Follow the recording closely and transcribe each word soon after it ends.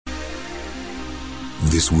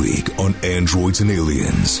This week on Androids and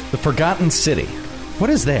Aliens. The Forgotten City. What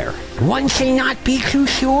is there? One cannot be too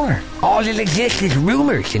sure. All that exists is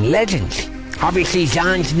rumors and legends. Obviously,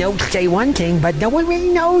 John's notes say one thing, but no one really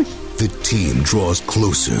knows. The team draws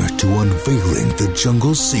closer to unveiling the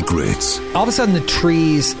jungle's secrets. All of a sudden, the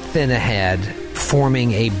trees thin ahead,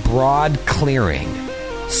 forming a broad clearing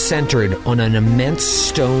centered on an immense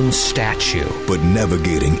stone statue. But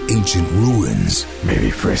navigating ancient ruins. Maybe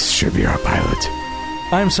Frisk should be our pilot.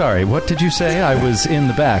 I'm sorry, what did you say? I was in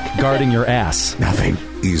the back, guarding your ass. Nothing.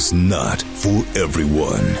 Is not for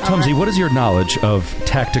everyone. Tumsy, what is your knowledge of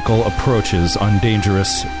tactical approaches on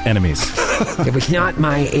dangerous enemies? It was not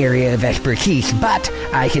my area of expertise, but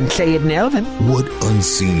I can say it in Elven. What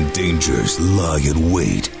unseen dangers lie in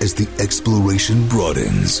wait as the exploration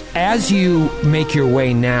broadens? As you make your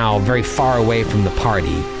way now very far away from the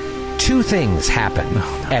party, two things happen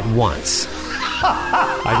at once.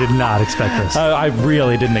 I did not expect this. I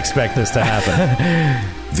really didn't expect this to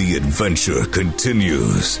happen. The adventure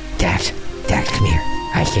continues. Dad, come here.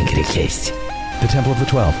 I think it exists. The Temple of the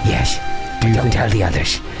 12. Yes. But don't tell the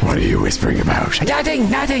others. What are you whispering about? Nothing.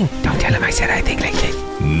 Don't tell him I said I think like this.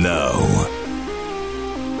 Now.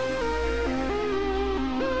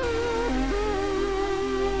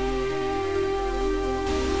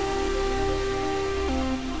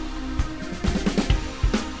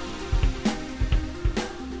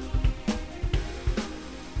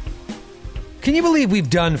 Can you believe we've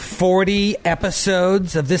done 40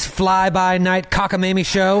 episodes of this fly-by-night cockamamie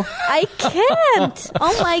show? I can't.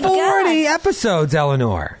 Oh my 40 god. episodes,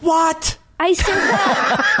 Eleanor. What? I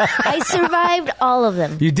survived all of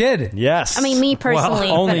them. You did. Yes. I mean, me personally.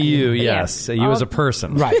 Well, only but- you, yes. yeah. You as a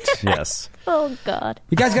person. Right. Yes. Oh god.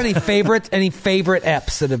 You guys got any favorite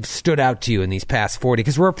eps that have stood out to you in these past 40?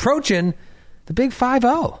 Because we're approaching the big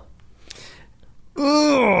 5-0.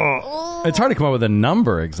 It's hard to come up with a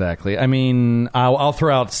number exactly. I mean, I'll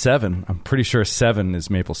throw out 7. I'm pretty sure 7 is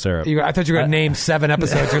maple syrup. I thought you were going to name 7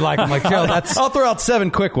 episodes you like. I'm like, Joe, I'll throw out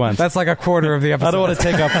 7 quick ones. that's like a quarter of the episode. I don't want to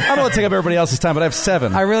take up everybody else's time, but I have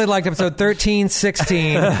 7. I really liked episode 13,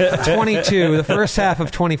 16, 22, the first half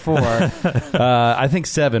of 24. I think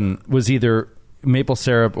 7 was either maple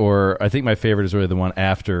syrup, or I think my favorite is really the one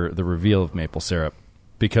after the reveal of maple syrup,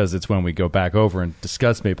 because it's when we go back over and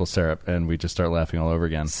discuss maple syrup and we just start laughing all over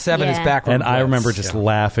again. 7 is Yeah. backward. And I remember just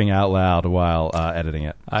laughing out loud while editing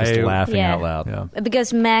it. Just laughing Yeah. out loud. Yeah.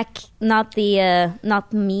 Because Mac, not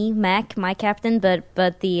me, Mac, my captain, but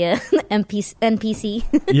the NPC.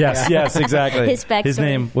 Yes, exactly. His backstory. His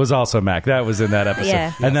name was also Mac. That was in that episode.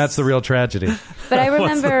 Yeah. And that's the real tragedy. But I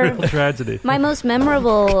remember Tragedy. my most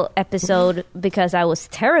memorable episode, because I was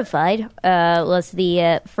terrified, was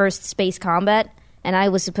the first space combat. And I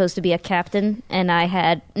was supposed to be a captain, and I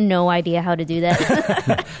had no idea how to do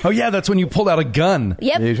that. Oh, yeah, that's when you pulled out a gun.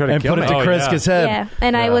 Yep. You tried to And kill put me. it to Oh, Kreska's yeah. head. Yeah.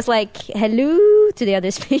 And I was like, hello to the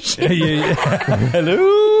other spaceship.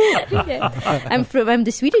 Hello? Yeah. I'm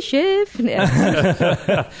the Swedish chef.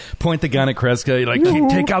 Yeah. Point the gun at Kreska. You're like,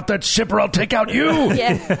 take out that ship or I'll take out you.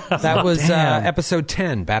 Yeah. That was Damn. episode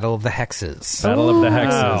 10, Battle of the Hexes. Battle of the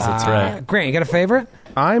Hexes. That's right. Grant, you got a favorite?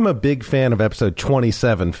 I'm a big fan of episode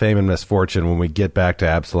 27, Fame and Misfortune, when we get back to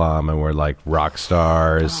Absalom and we're like rock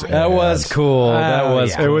stars. That was cool. That was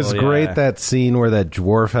yeah. cool. It was great, yeah. that scene where that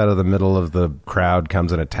dwarf out of the middle of the crowd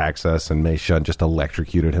comes and attacks us, and Mei Shun just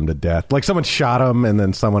electrocuted him to death. Like someone shot him and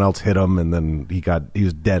then someone else hit him, and then he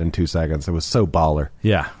was dead in 2 seconds. It was so baller.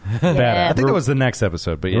 Yeah. Bad. I think that was the next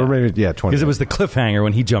episode, but yeah. Or maybe, yeah, 20. Because it was the cliffhanger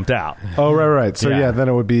when he jumped out. Oh, right. So, Yeah. yeah, then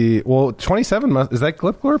it would be, well, 27, is that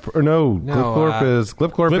Glipglorp? Or no, Glipglorp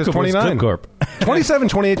is 29. Glipcorp. 27,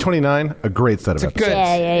 28, 29, a great set of episodes. Good.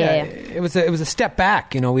 Yeah. It was a step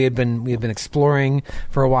back. You know, we had been exploring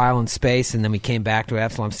for a while in space, and then we came back to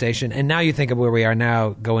Absalom Station. And now you think of where we are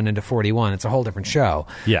now, going into 41. It's a whole different show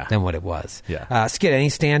than what it was. Yeah. Skid, any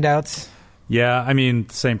standouts? Yeah, I mean,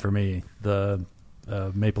 same for me. The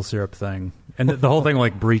maple syrup thing. And the whole thing,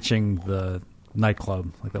 like, breaching the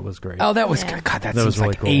nightclub. Like, that was great. Oh, that was Yeah. God. That was seems really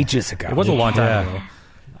like cool. ages ago. It was a long time ago.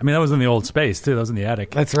 I mean, that was in the old space, too. That was in the attic.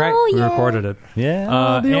 That's right. Oh, We yeah. recorded it. Yeah.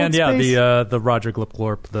 the old And, yeah, space. the Roger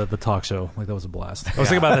Glipglorp, the talk show. Like, that was a blast. I was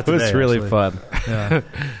thinking about that It today. was really actually. fun. Yeah.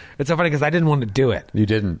 It's so funny because I didn't want to do it. You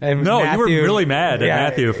didn't. And No, you were really mad at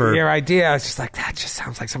Matthew for- your idea. I was just like, that just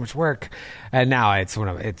sounds like so much work. And now it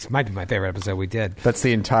might be my favorite episode we did. That's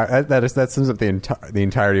the entire. That sums up the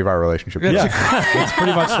entirety of our relationship. Yeah. That's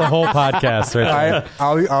pretty much the whole podcast right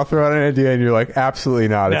there. I'll throw out an idea, and you're like, absolutely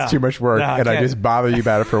not. It's No. too much work, No, I and I can't. just bother you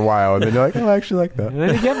about it for a while, and then you're like, oh, I actually like that. And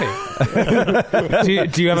then you get me.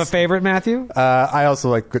 do you have a favorite, Matthew? I also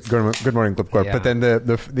like Good Morning Glipglorp, Yeah. but then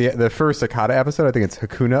the first Akata episode, I think it's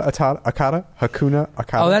Hakuna Hakuna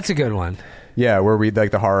Akata. Oh, that's a good one. Yeah, where we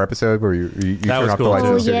like the horror episode where you turn off the lights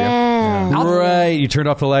in the studio. Right, you turned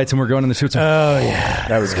off the lights and we're going in the shoots. Oh yeah,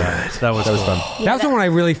 that was good. That was fun. That was the one I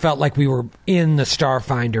really felt like we were in the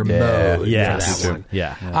Starfinder mode. Yes. For that one.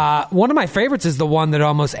 Yeah. One of my favorites is the one that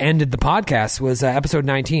almost ended the podcast. Was episode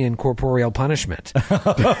 19, Incorporeal Punishment.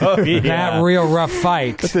 That real rough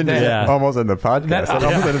fight. But then almost in the podcast.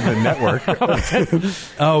 Almost in the network.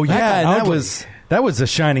 That was a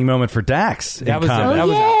shining moment for Dax. That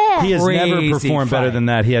was he has never crazy performed fight. better than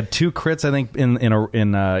that. He had 2 crits, I think,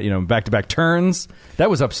 in back-to-back turns. That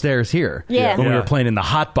was upstairs here. Yeah. When we were playing in the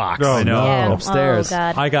hot box. Oh, I know. Yeah. Upstairs. Oh,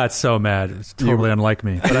 God. I got so mad. It's totally unlike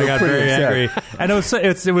me, but I got very angry, and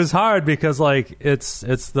it was hard because like it's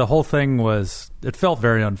the whole thing was. It felt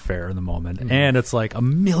very unfair in the moment, and it's like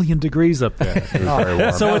 1,000,000 degrees up there. It was very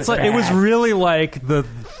warm. So it's like it was really like the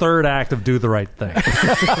third act of Do the Right Thing.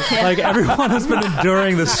 Like everyone has been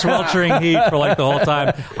enduring the sweltering heat for like the whole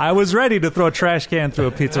time. I was ready to throw a trash can through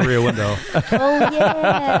a pizzeria window. Oh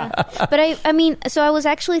yeah, but I mean, so I was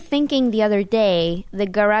actually thinking the other day the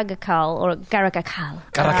Garagakal or Garagakal.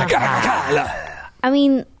 I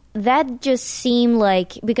mean, that just seemed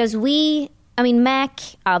like because Mac,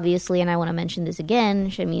 obviously, and I want to mention this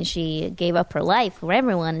again, she gave up her life for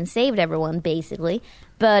everyone and saved everyone, basically.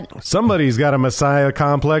 But somebody's got a Messiah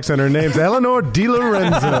complex, and her name's Eleanor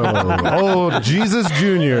DiLorenzo. Oh, Jesus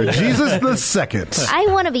Jr., Jesus the Second. I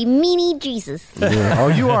want to be Mini Jesus. Yeah. Oh,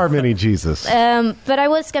 you are Mini Jesus. But I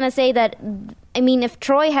was going to say that, if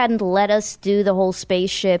Troy hadn't let us do the whole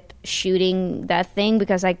spaceship shooting that thing,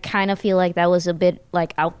 because I kind of feel like that was a bit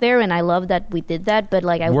like out there, and I love that we did that, but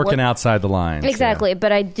like working outside the lines. Exactly, yeah.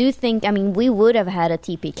 But I do think, we would have had a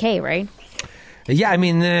TPK, right? Yeah,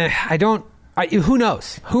 I don't. Who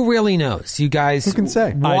knows? Who really knows? You guys Who can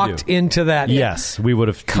say? walked into that Yes, we would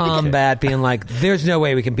have combat being like, there's no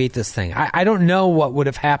way we can beat this thing. I don't know what would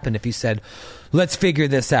have happened if you said, let's figure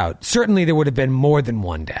this out. Certainly there would have been more than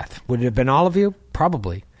one death. Would it have been all of you?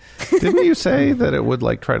 Probably. Didn't you say that it would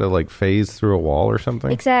try to phase through a wall or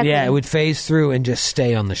something? Exactly. Yeah, it would phase through and just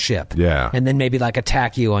stay on the ship. Yeah. And then maybe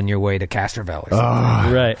attack you on your way to Castrovel or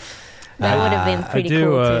something. Right. That would have been pretty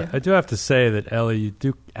cool too. I do have to say that, Ellie, you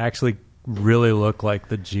do actually really look like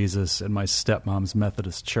the Jesus in my stepmom's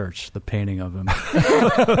Methodist church, the painting of him.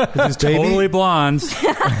 He's totally blonde.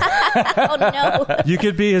 Oh, no. You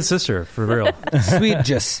could be his sister, for real. Sweet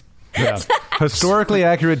just... Yeah. Historically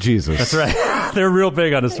accurate Jesus. That's right. They're real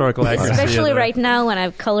big on historical accuracy. Especially right now when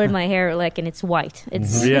I've colored my hair and it's white.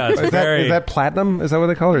 It's is that platinum? Is that what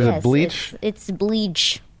they call it? Or is it bleach? It's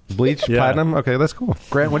bleach. Bleach, platinum? Okay, that's cool.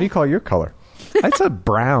 Grant, what do you call your color? I said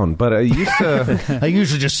brown, but I used to... I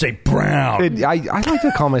usually just say brown. I like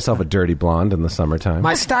to call myself a dirty blonde in the summertime.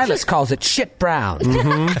 My stylist calls it shit brown.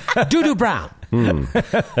 Doo-doo brown.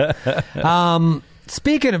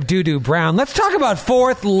 Speaking of doo-doo brown, let's talk about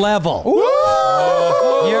Fourth Level.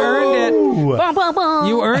 You earned it. Bum, bum, bum.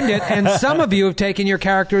 You earned it, and some of you have taken your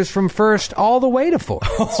characters from first all the way to fourth.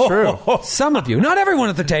 It's true. Some of you. Not everyone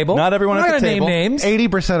at the table. Not everyone at the I'm not table. going to name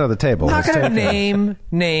names. 80% of the table. I'm not going to name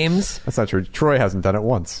names. That's not true. Troy hasn't done it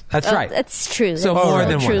once. That's right. That's true. So That's more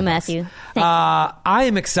than true, one. Matthew. I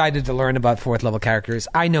am excited to learn about fourth level characters.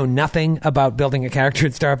 I know nothing about building a character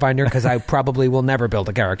in Starfinder because I probably will never build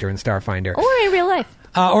a character in Starfinder. Or in real life.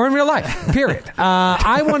 Or in real life, period.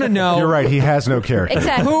 I want to know... You're right, he has no character.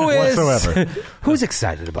 Exactly. whatsoever. Who's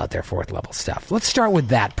excited about their fourth level stuff? Let's start with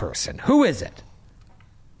that person. Who is it?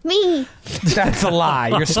 Me. That's a lie.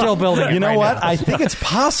 You're still building it. You know right what? now. I think it's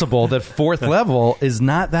possible that fourth level is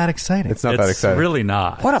not that exciting. It's not that exciting. Really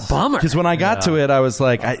not. What a bummer. Because when I got to it, I was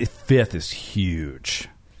like, fifth is huge.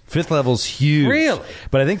 Fifth level's huge. Really?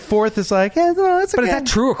 But I think fourth is like, it's But is that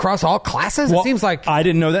true across all classes? Well, it seems like... I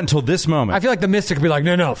didn't know that until this moment. I feel like the Mystic would be like,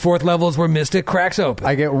 no, fourth level is where Mystic cracks open.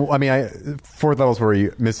 Fourth level's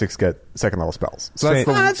where mystics get second level spells. So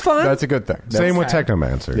that's fun. That's a good thing. Same with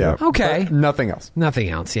Technomancer. Yeah. Okay. But nothing else. Nothing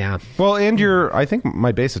else, yeah. Well, and I think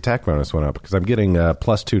my base attack bonus went up because I'm getting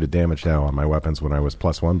 +2 to damage now on my weapons when I was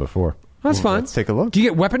 +1 before. That's fun. Let's take a look. Do you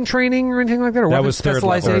get weapon training or anything like that? Or That weapon was third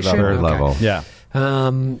level. specialization? Third level. Yeah.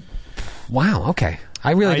 Wow, okay.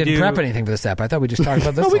 I really didn't prep anything for this app. I thought we just talked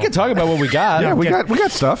about this. We can talk about what we got. Yeah, we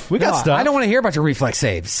got stuff. We got stuff. I don't want to hear about your reflex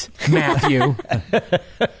saves, Matthew.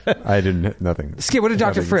 I didn't. Nothing. Skip, what did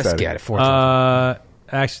Dr. Nothing Frisk exciting. get at 14?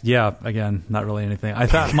 Actually, yeah. Again, not really anything. I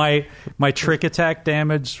thought my trick attack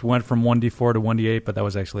damage went from 1d4 to 1d8, but that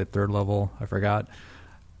was actually at third level. I forgot.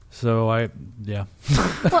 So it's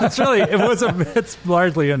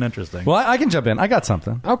largely uninteresting. Well, I can jump in. I got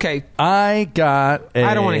something. Okay. I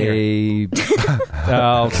don't want to hear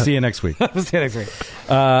I'll see you next week. We'll see you next week.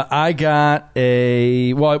 I got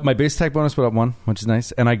my base attack bonus went up 1, which is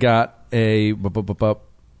nice. And I got a... that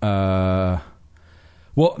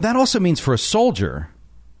also means for a soldier...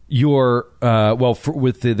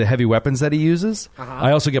 with the heavy weapons that he uses,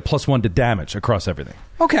 I also get +1 to damage across everything.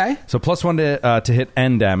 Okay. So +1 to hit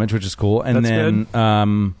and damage, which is cool. And That's then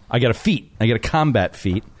good. I get a feat. I get a combat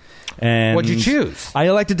feat. And What'd you choose? I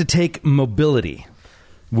elected to take mobility,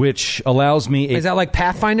 which allows me... Is that like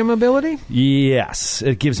Pathfinder mobility? Yes.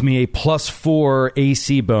 It gives me a +4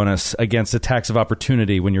 AC bonus against attacks of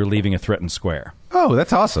opportunity when you're leaving a threatened square. Oh,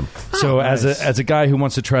 that's awesome. So as a guy who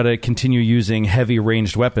wants to try to continue using heavy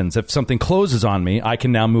ranged weapons, if something closes on me, I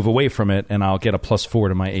can now move away from it, and I'll get a +4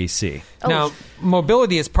 to my AC. Now,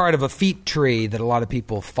 mobility is part of a feat tree that a lot of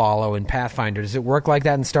people follow in Pathfinder. Does it work like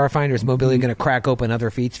that in Starfinder? Is mobility going to crack open other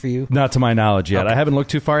feats for you? Not to my knowledge yet. Okay. I haven't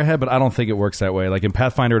looked too far ahead, but I don't think it works that way. Like in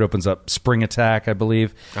Pathfinder, it opens up spring attack, I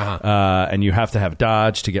believe, and you have to have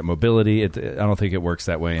dodge to get mobility. I don't think it works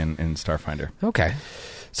that way in Starfinder. Okay.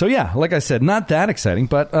 So yeah, like I said, not that exciting,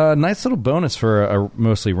 but a nice little bonus for a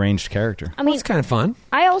mostly ranged character. I mean, It's kind of fun.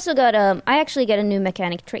 I also got I actually got a new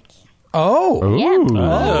mechanic trick. Oh. Yeah. And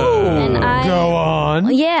Go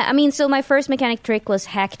on. Yeah, I mean, so my first mechanic trick was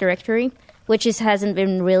hack directory, which hasn't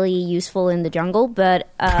been really useful in the jungle, but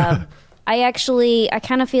I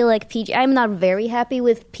kind of feel like PG... I'm not very happy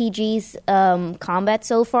with PG's combat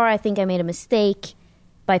so far. I think I made a mistake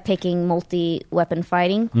by picking multi-weapon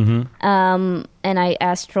fighting. And I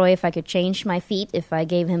asked Troy if I could change my feat if I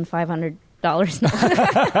gave him $500. But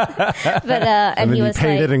and he was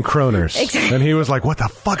paid like, it in kroners. Exactly. And he was like, what the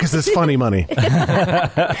fuck is this funny money?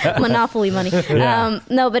 Monopoly money.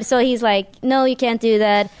 No, but so he's like, no, you can't do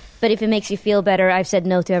that. But if it makes you feel better, I've said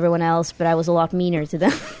no to everyone else, but I was a lot meaner to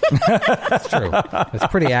them. That's true. That's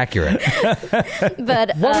pretty accurate.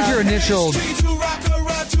 But What was your initial...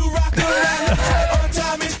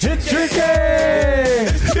 It's tricky.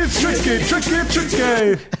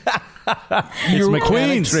 It's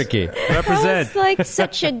McQueen's tricky. Represent. It's like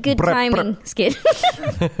such a good timing skit.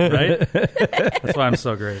 Right? That's why I'm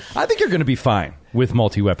so great. I think you're going to be fine with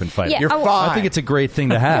multi-weapon fighting. Yeah, I think it's a great thing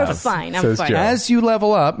to have. You're fine. I'm Says fine. Joe. As you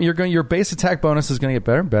level up, your base attack bonus is going to get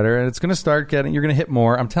better and better, and it's going to start you're going to hit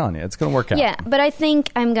more. I'm telling you, it's going to work out. Yeah, but I think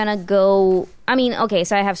I'm going to go... I mean, okay,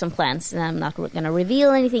 so I have some plans, and I'm not going to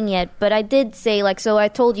reveal anything yet, but I did say, so I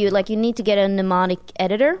told you, you need to get a mnemonic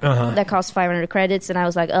editor that costs 500 credits, and I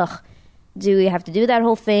was like, ugh, do we have to do that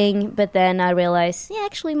whole thing? But then I realized,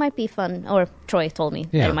 actually it might be fun. Or Troy told me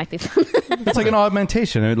that it might be fun. It's like an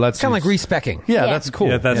augmentation. It lets Kind of you- like respecking. Yeah, Yeah. that's cool.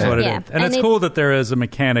 Yeah, that's what it is. Yeah. And it's And cool that there is a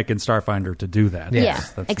mechanic in Starfinder to do that. Yeah,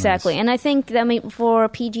 That's exactly. nice. And I think that for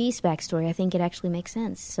PG's backstory, I think it actually makes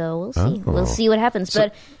sense. So we'll see. We'll see what happens.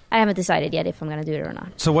 But I haven't decided yet if I'm going to do it or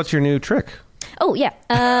not. So what's your new trick? Oh, yeah.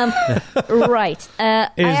 Right.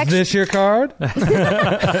 This your card?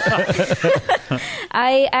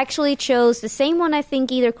 I actually chose the same one I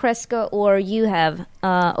think either Kreska or you have,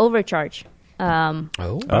 Overcharge. So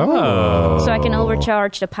I can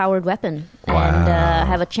overcharge the powered weapon and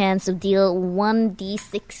have a chance of deal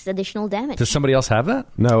 1d6 additional damage. Does somebody else have that?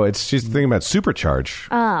 No, she's thinking about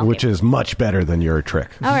supercharge, okay. which is much better than your trick.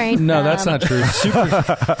 All right. No, that's not true.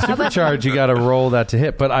 Supercharge, you got to roll that to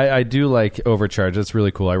hit. But I do like overcharge. That's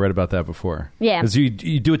really cool. I read about that before. Yeah. Because you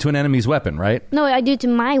do it to an enemy's weapon, right? No, I do to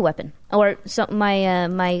my weapon or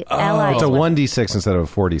my allies. It's a weapon. 1d6 instead of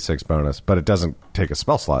a 4d6 bonus, but it doesn't take a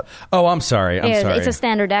spell slot. Oh, I'm sorry. It's a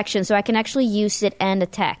standard action, so I can actually use it and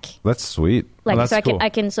attack. That's sweet. that's so cool. I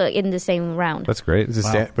can in the same round. That's great.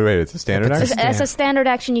 But wait, it's a standard action? As a standard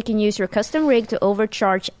action, you can use your custom rig to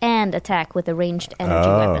overcharge and attack with a ranged energy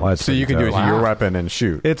weapon. That's So you can do it pretty to your weapon and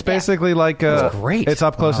shoot. It's basically like great. It's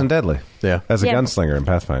up close and deadly. Yeah. As a Yeah. gunslinger in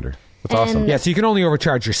Pathfinder. That's awesome. And- Yeah, so you can only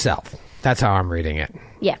overcharge yourself. That's how I'm reading it.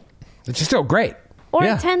 Yeah. It's still great. Or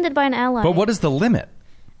Yeah. attended by an ally. But what is the limit?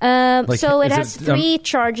 So it is has it, 3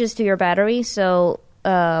 charges to your battery, so...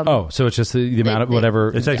 So it's just the amount of whatever,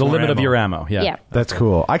 It takes the more limit of ammo. your ammo. Yeah. yeah. That's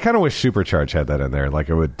cool. I kind of wish Supercharge had that in there. Like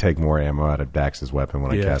it would take more ammo out of Dax's weapon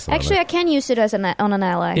when I Yeah. cast it. Actually, I on can use it as on an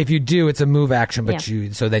ally. If you do, it's a move action, but Yeah.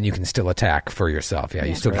 so then you can still attack for yourself. Yeah,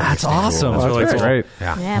 you still get That's your standard awesome. roll. That's really That's cool. great.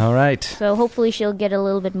 Yeah. yeah. All right. So hopefully she'll get a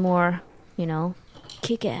little bit more,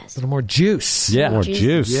 kick-ass. A little more juice. Yeah. More Juice.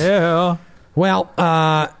 juice. Yeah. Well,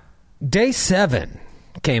 day 7.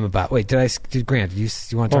 came about. Wait, did Grant? Do you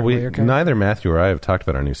want to talk about your character? Neither Matthew or I have talked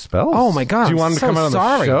about our new spells. Oh my God! Do you want I'm them to so come out on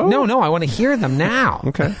sorry. the show? No, I want to hear them now.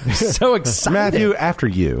 Okay. So excited. Matthew, after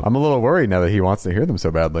you. I'm a little worried now that he wants to hear them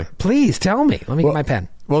so badly. Please tell me. Let me get my pen.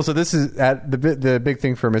 Well, so this is at the big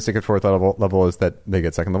thing for Mystic at 4th level is that they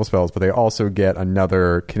get second level spells, but they also get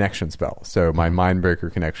another connection spell. So my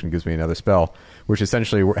Mindbreaker connection gives me another spell, which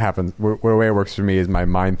essentially happens. The way it works for me is my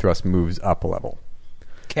Mind Thrust moves up a level.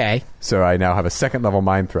 Okay. So I now have a second level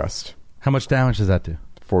Mind Thrust. How much damage does that do?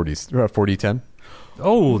 40-10.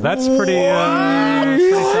 Oh, that's pretty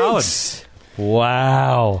solid.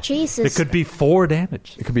 Wow. Jesus. It could be 4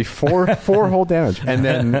 damage. It could be four whole damage, and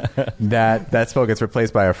then that spell gets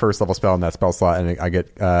replaced by a first level spell in that spell slot, and I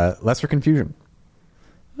get Lesser Confusion.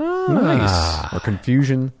 Nice. Or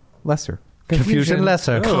Confusion Lesser. Confusion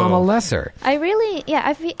lesser. Comma lesser. I really,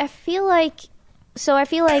 I feel like. So I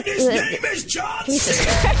feel like. His name is Johnson. Jesus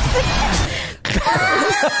Christ.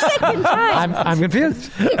 Second time. I'm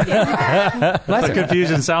confused. That's what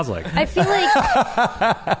confusion sounds like. I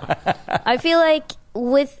feel like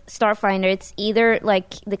with Starfinder, it's either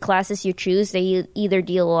like the classes you choose, they either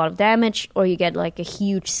deal a lot of damage or you get like a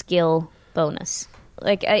huge skill bonus.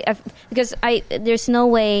 Like because there's no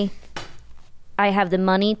way I have the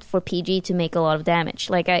money for PG to make a lot of damage.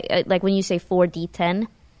 Like I like when you say 4d10.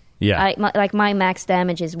 Yeah. My max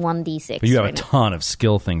damage is 1d6. But you have right a ton of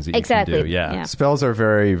skill things that you can do. Yeah. Spells are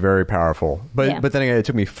very, very powerful. But then again, it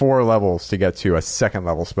took me 4 levels to get to a second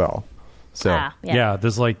level spell. So yeah,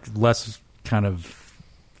 there's like less kind of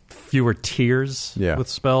fewer tiers with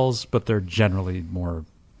spells, but they're generally more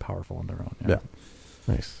powerful on their own. Yeah.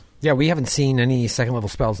 Nice. Yeah, we haven't seen any second level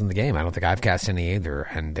spells in the game. I don't think I've cast any either,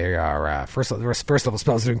 and they are first level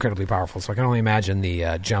spells are incredibly powerful. So I can only imagine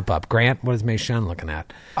the jump up. Grant, what is Mei Shun looking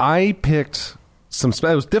at? I picked some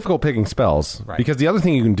spells. It was difficult picking spells because the other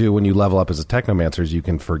thing you can do when you level up as a Technomancer is you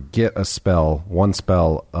can forget a spell, one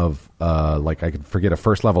spell of like I could forget a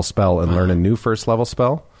first level spell and learn a new first level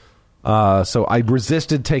spell. So I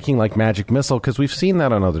resisted taking like Magic Missile because we've seen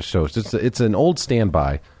that on other shows. It's an old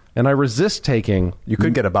standby. And I resist taking... You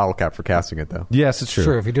could get a bottle cap for casting it, though. Yes, it's true.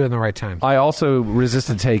 True, if you do it in the right time. I also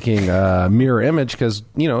resisted taking Mirror Image because,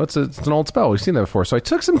 it's an old spell. We've seen that before. So I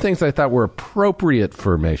took some things that I thought were appropriate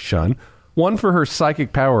for Mei Shun. One for her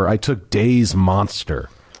psychic power, I took Daze Monster,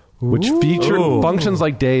 which functions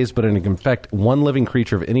like Daze, but it can infect one living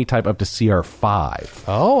creature of any type up to CR5.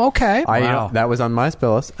 Oh, okay. That was on my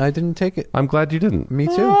spell list. I didn't take it. I'm glad you didn't. Me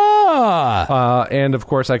too. And of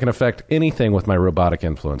course, I can affect anything with my robotic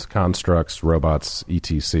influence, constructs, robots,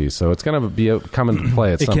 etc. So it's going to come into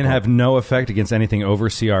play at some point. It can have no effect against anything over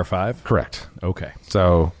CR5? Correct. Okay.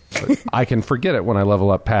 So I can forget it when I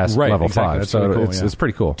level up past level 5. That's so really cool, it's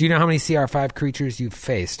pretty cool. Do you know how many CR5 creatures you've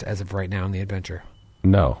faced as of right now in the adventure?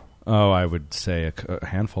 No. Oh, I would say a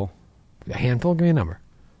handful. A handful? Give me a number.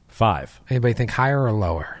 5. Anybody think higher or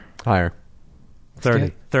lower? Higher.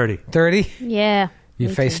 30. 30? Yeah. You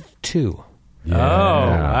faced 2. Yeah. Oh,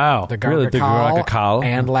 wow. The Really? The Gargakal?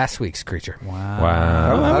 and last week's creature.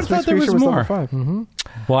 Wow. I thought there was more. 5. Mm-hmm.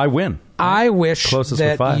 Well, I win. I wish Closest with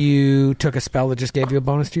that 5. you took a spell that just gave you a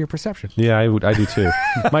bonus to your perception. Yeah, I do too.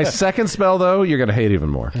 My second spell, though, you're going to hate even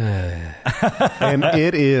more. And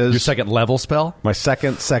it is... Your second level spell? My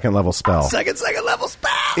second level spell. Second level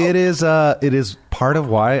spell! It is part of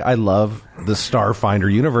why I love the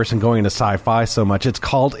Starfinder universe and going into sci-fi so much. It's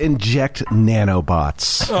called Inject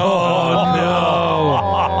Nanobots. Oh,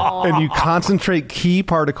 no. And you concentrate key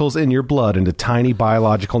particles in your blood into tiny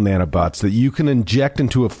biological nanobots that you can inject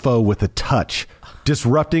into a foe with a touch,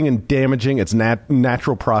 disrupting and damaging its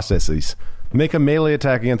natural processes. Make a melee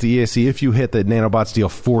attack against the EAC. If you hit, the nanobots deal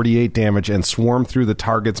 48 damage and swarm through the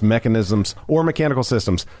target's mechanisms or mechanical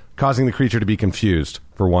systems, causing the creature to be confused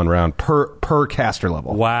for 1 round per caster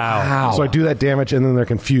level. Wow. So I do that damage, and then they're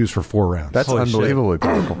confused for 4 rounds. That's unbelievably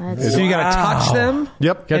powerful. So you got to touch them?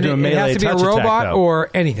 Yep. Gotta do a it melee has to be a touch attack, robot though. or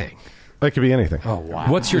anything. It could be anything. Oh,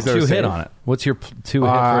 wow. What's your Is there a 2 hit save? on it? What's your 2 hit?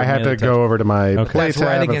 I have to go over to my play That's tab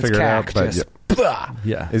right and against figure it out. CAC. But Just,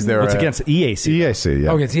 Yeah. Is there It's a- against EAC. EAC,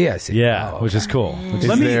 yeah. Oh, against EIC. Yeah, Oh, which is cool.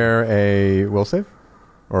 Is there a will save?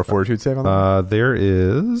 Or a fortitude save on that? There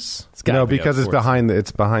is gotta no be because a it's force.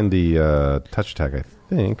 behind the touch attack. I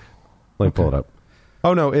think. Let me pull it up.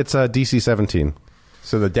 Oh no, it's DC 17.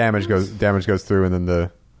 So the damage goes through, and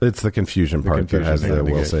then It's the confusion part that confusion has thing the to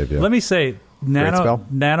will negate. save. Yeah. Let me say, spell.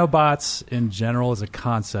 nanobots in general as a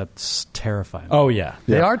concept's terrifying. Oh, yeah.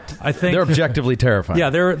 They Yeah. are. I think they're objectively terrifying. Yeah,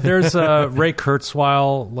 there's Ray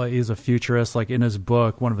Kurzweil. Like, he's a futurist. Like in his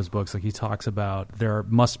book, one of his books, like he talks about there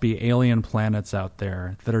must be alien planets out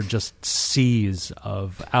there that are just seas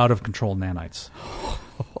of out of control nanites.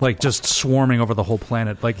 like just swarming over the whole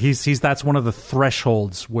planet. Like he's that's one of the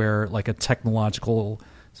thresholds where like a technologically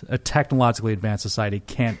advanced society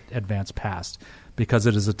can't advance past, because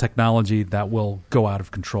it is a technology that will go out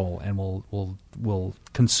of control and will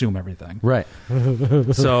consume everything. Right.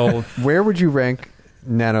 So where would you rank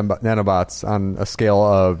nanobots on a scale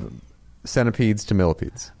of centipedes to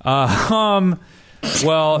millipedes?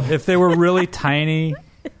 Well, if they were really tiny,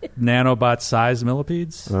 nanobot-sized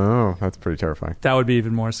millipedes, oh, that's pretty terrifying. that would be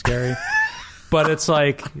even more scary. But it's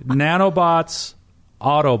like nanobots,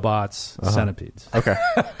 Autobots, centipedes. Okay.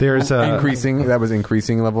 There's increasing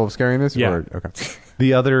level of scariness? Yeah. Or, okay.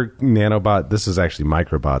 The other nanobot, this is actually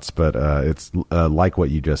microbots, but it's like what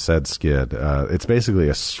you just said, Skid. It's basically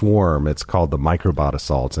a swarm. It's called the microbot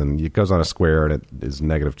assault, and it goes on a square, and it is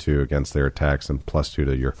 -2 against their attacks and +2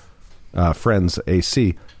 to your friend's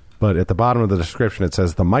AC. But at the bottom of the description, it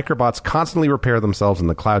says, the microbots constantly repair themselves, and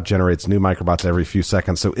the cloud generates new microbots every few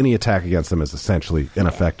seconds, so any attack against them is essentially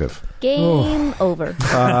ineffective. Game over.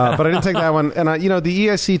 But I didn't take that one. And, the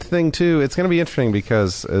EAC thing, too, it's going to be interesting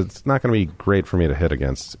because it's not going to be great for me to hit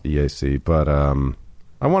against EAC. But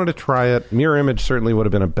I wanted to try it. Mirror Image certainly would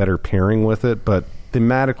have been a better pairing with it. But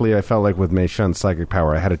thematically, I felt like with Mei Shun's psychic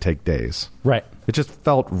power, I had to take days. Right. It just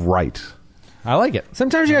felt right. I like it.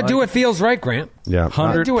 Sometimes you got to do what feels right, Grant. Yeah.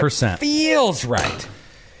 100%. Feels right.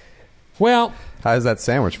 Well, how does that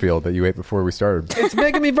sandwich feel that you ate before we started? it's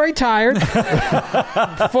making me very tired.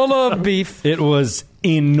 Full of beef. It was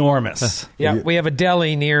enormous. Yeah, we have a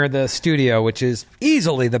deli near the studio, which is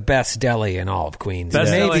easily the best deli in all of Queens. Best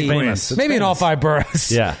maybe deli in Queens. maybe in all 5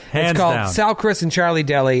 boroughs. Yeah, hands it's called down. Sal, Chris, and Charlie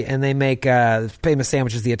Deli, and they make famous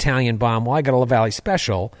sandwiches, the Italian bomb. Well, I got a La Valley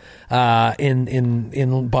special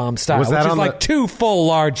in bomb style, Was that which is on like 2 full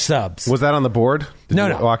large subs. Was that on the board? Did No,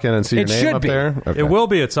 you no. walk in and see your It name should up be. there? Okay. It will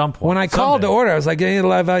be at some point. When I called to Someday. order, I was like, "Getting a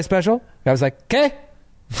La Valley special?" I was like, "Okay."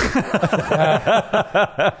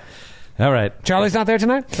 All right. Charlie's not there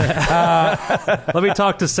tonight. Let me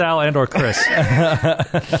talk to Sal and or Chris.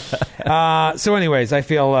 So, anyways, I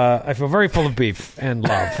feel very full of beef and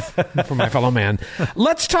love for my fellow man.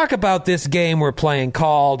 Let's talk about this game we're playing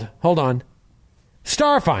called, hold on,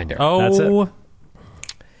 Starfinder. That's Oh,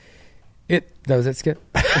 That was it, Skip?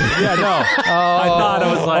 yeah, no. I thought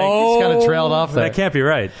I was like, It's kind of trailed off there. that can't be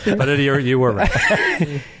right. But you were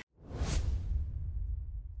right.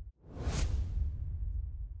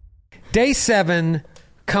 Day 7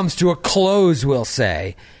 comes to a close, we'll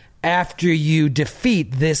say, after you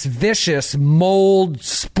defeat this vicious,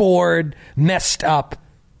 mold-spored, messed up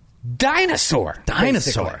dinosaur.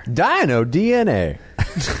 Dinosaur. Dino DNA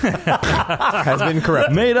has been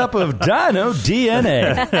correct. Made up of dino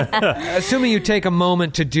DNA. Assuming you take a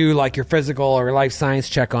moment to do like your physical or life science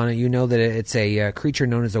check on it, you know that it's a creature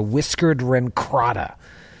known as a whiskered rencrata.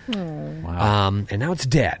 Wow. And now it's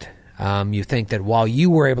dead. You think that while you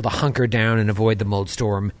were able to hunker down and avoid the mold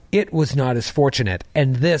storm, it was not as fortunate,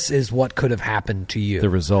 and this is what could have happened to you. The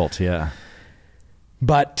result, yeah.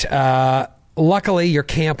 But luckily, your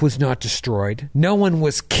camp was not destroyed. No one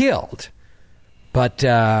was killed. But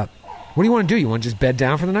what do you want to do? You want to just bed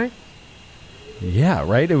down for the night? Yeah,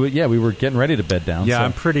 right? We were getting ready to bed down. Yeah, so.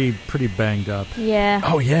 I'm pretty banged up. Yeah.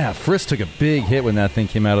 Oh, yeah. Frisk took a big hit when that thing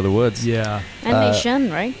came out of the woods. Yeah. And Mei Shun,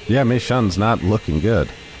 right? Yeah, Mei Shun's not looking good.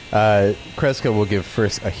 Kreska will give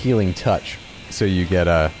Frisk a healing touch, so you get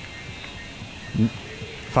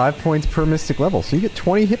 5 points per mystic level. So you get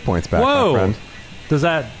 20 hit points back, Whoa. my friend. Does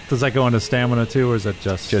that go into stamina too, or is it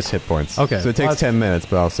just Just hit points. Okay. So it takes 10 minutes,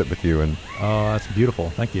 but I'll sit with you. And Oh, that's beautiful.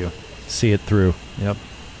 Thank you. See it through. Yep.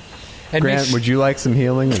 And Grant, would you like some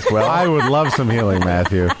healing as well? I would love some healing,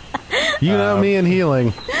 Matthew. You know me and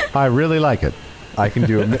healing. I really like it. I can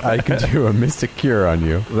do a mystic cure on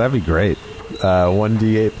you. That'd be great.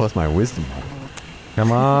 1d8 plus my wisdom.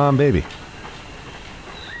 Come on, baby.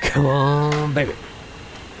 Come on, baby.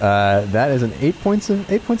 That is an 8 points of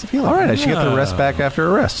healing. All right, I should get the rest back after a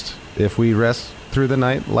rest. If we rest through the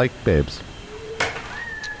night like babes.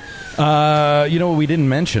 You know what we didn't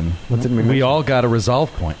mention? What didn't we We mention? all got a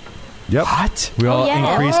resolve point. Yep. What? We all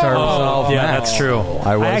yeah. increased our resolve. Yeah, max. that's true.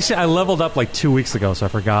 I I leveled up like 2 weeks ago, so I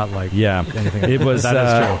forgot like Yeah, anything. it was. That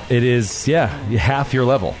is true. It is. Yeah, half your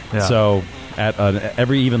level. Yeah. So at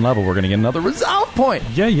every even level, we're going to get another resolve point.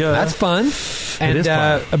 Yeah. That's fun. And is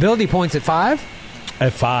fun. ability points at 5?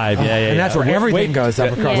 At 5, yeah. And that's where everything goes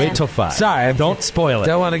up across. Wait till 5. Sorry, don't spoil it.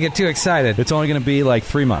 Don't want to get too excited. It's only going to be like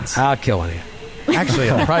 3 months. I'll kill one of you. Actually,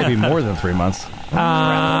 it'll probably be more than 3 months. You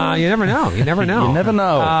never know. You never know. You never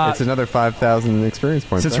know. it's another 5,000 experience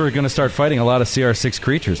points. Since we're going to start fighting a lot of CR6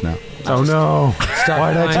 creatures now. Oh, no. Start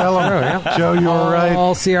Why'd I flying tell him? through, yeah. Joe, you were right.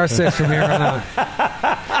 All CR6 from here on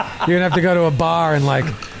out. You're gonna have to go to a bar and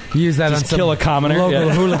use that Just on some kill a commoner, local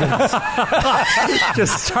yeah. hooligans.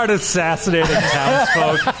 Just start assassinating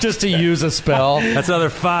townsfolk. Just to use a spell. That's another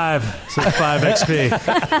 5. So 5 XP.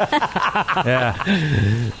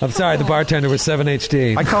 Yeah. I'm sorry, the bartender was 7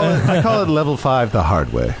 HD. I call it level 5 the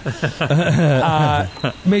hard way.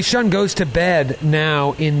 Mei Shun goes to bed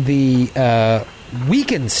now in the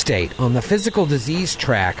weakened state on the physical disease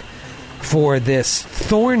track for this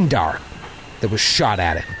thorn dart that was shot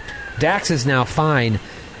at him. Dax is now fine.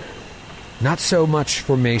 Not so much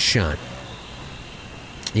for Mei Shun.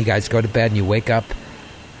 You guys go to bed and you wake up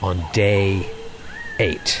on day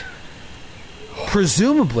 8.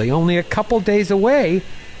 Presumably only a couple days away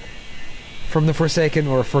from the Forsaken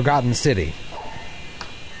or Forgotten City.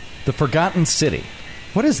 The Forgotten City.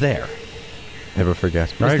 What is there? Never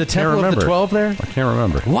forget. Is the Temple of the 12 there? I can't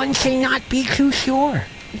remember. One cannot be too sure.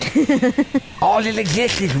 All that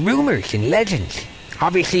exists is rumors and legends.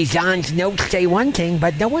 Obviously, Zahn's notes say one thing,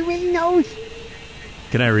 but no one really knows.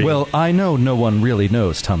 Can I read? Well, I know no one really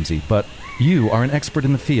knows, Tumsy, but you are an expert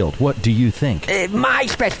in the field. What do you think? My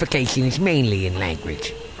specification is mainly in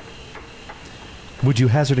language. Would you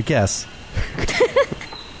hazard a guess?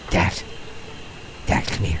 Dax,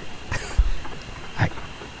 come here.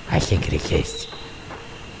 I think it exists.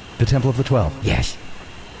 The Temple of the 12. Yes.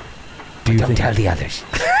 Do you Don't think tell the others.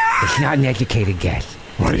 It's not an educated guess.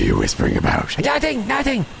 What are you whispering about? Nothing.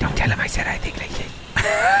 Don't tell him I said I think it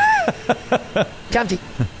exists.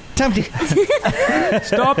 Tumsy.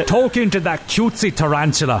 Stop talking to that cutesy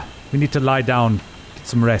tarantula. We need to lie down, get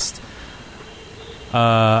some rest.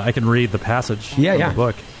 I can read the passage from the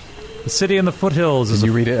book. The city in the foothills is Did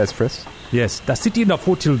you read it as Frisk? Yes, the city in the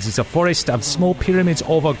foothills is a forest of small pyramids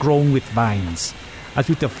overgrown with vines. As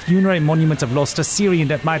with the funerary monuments of lost Assyrian,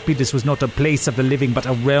 that might be this was not a place of the living, but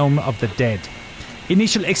a realm of the dead.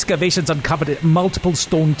 Initial excavations uncovered multiple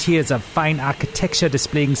stone tiers of fine architecture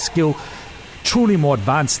displaying skill truly more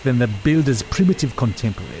advanced than the builder's primitive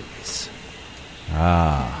contemporaries.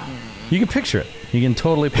 You can picture it. You can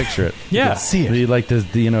totally picture it. Yeah. You can see it. Like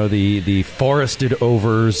the forested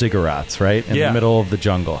over ziggurats, right? In the middle of the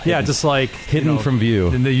jungle. Yeah, Hidden- just like hidden from view.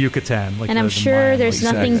 in the Yucatan. Like And I'm the sure Mayan, there's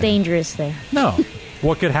like- nothing dangerous there. No.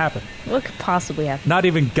 What could happen? What could possibly happen? Not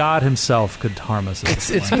even God himself could harm us.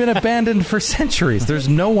 It's been abandoned for centuries. There's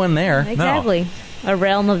no one there. Exactly. A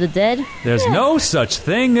realm of the dead, There's no such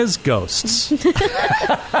thing as ghosts.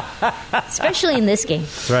 especially in this game.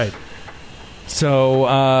 That's right. So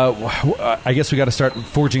I guess we got to start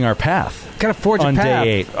forging our path. Gotta forge a on path.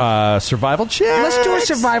 day 8. Survival check. Let's do a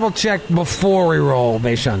survival check before we roll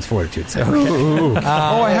Mei Shun's fortitude save.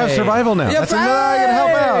 I have survival now. That's another I can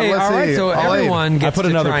help out. Let's All right, see. so I'll everyone I gets put to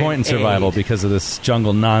another try point in and survival aid. because of this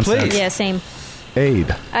jungle nonsense. Please. Yeah, same.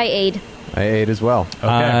 aid. I aid. I ate as well.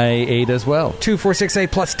 I ate as well. 2, 4, 6,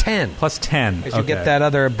 8 plus 10. Plus 10. As you get that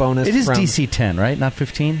other bonus. It is from DC 10, right? Not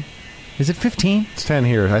 15? Is it 15? It's 10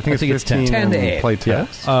 here. I think it's it's 15 10 to and 8. play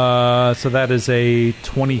test. So that is a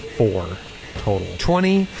 24 total.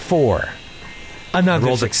 24. Another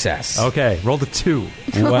rolled a- success. Okay, roll the 2.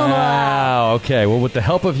 Wow. Okay. Well, with the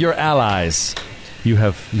help of your allies, you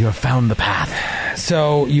have found the path.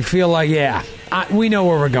 So you feel like, we know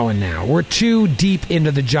where we're going now. We're too deep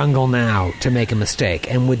into the jungle now to make a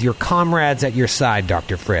mistake. And with your comrades at your side,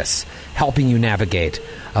 Dr. Friss, helping you navigate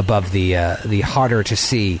above the harder to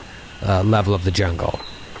see level of the jungle,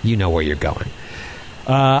 you know where you're going.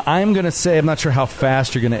 I'm going to say, I'm not sure how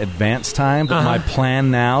fast you're going to advance time, but my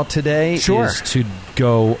plan now today is to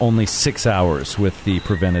go only 6 hours with the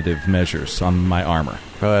preventative measures on my armor.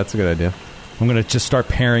 Oh, that's a good idea. I'm going to just start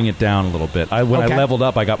paring it down a little bit. When I leveled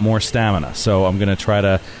up, I got more stamina, so I'm going to try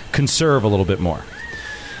to conserve a little bit more.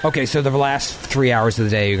 Okay, so the last 3 hours of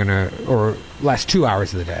the day you're going to, or last 2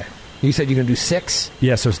 hours of the day. You said you're going to do 6?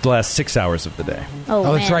 Yeah, so it's the last 6 hours of the day. Oh,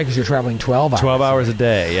 Oh, that's man. right, because you're traveling 12 hours. 12 hours a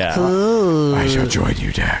day, yeah. I shall join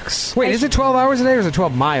you, Dax. Wait, is it 12 hours a day or is it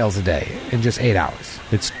 12 miles a day in just 8 hours?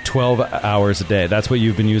 It's 12 hours a day. That's what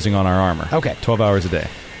you've been using on our armor. Okay. 12 hours a day.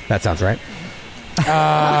 That sounds right. Oh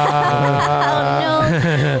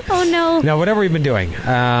no! Oh no! No, whatever we've been doing,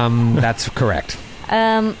 that's correct.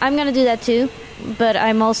 I'm gonna do that too, but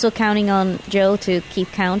I'm also counting on Joe to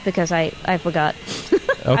keep count because I forgot.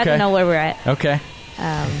 I don't know where we're at. Okay.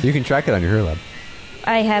 You can track it on your Hero Lab.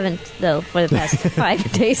 I haven't though for the past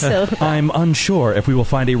 5 days. So I'm unsure if we will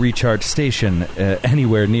find a recharge station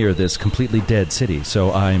anywhere near this completely dead city,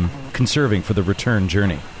 so I'm conserving for the return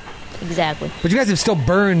journey. exactly. But you guys have still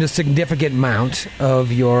burned a significant amount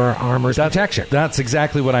of your armor's protection. That's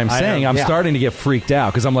exactly what I'm saying. I'm yeah. starting to get freaked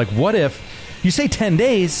out because I'm like, what if you say 10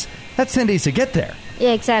 days? That's 10 days to get there.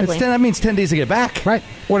 Yeah, exactly. That means 10 days to get back. Right.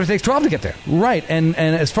 What if it takes 12 to get there? Right, and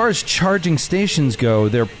as far as charging stations go,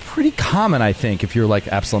 they're pretty common, I think, if you're like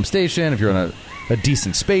Absalom Station, if you're on a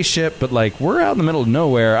decent spaceship, but like we're out in the middle of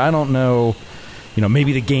nowhere. I don't know,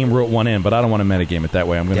 maybe the game wrote one in, but I don't want to metagame it that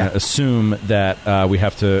way. I'm going to assume that we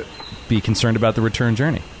have to be concerned about the return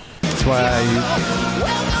journey. That's why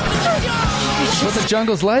That's what the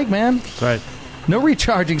jungle's like, man. That's right. No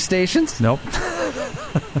recharging stations. Nope.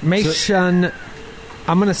 Mei-shun,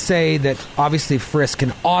 I'm going to say that obviously Frisk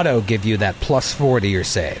can auto give you that +4 to your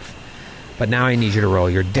save. But now I need you to roll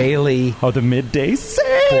your daily the midday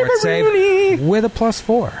save, fort save with a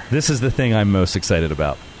 +4. This is the thing I'm most excited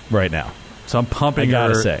about right now. So I'm pumping I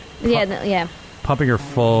gotta her. say. Yeah. Pumping her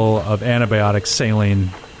full of antibiotics, saline.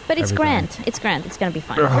 But it's everything. grand. It's grand. It's going to be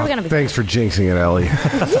fine. We're going to be Thanks for jinxing it, Ellie.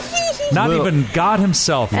 Not even God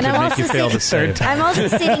himself And could I'm make you also fail to sitting- save. I'm also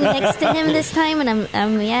sitting next to him this time, and I'm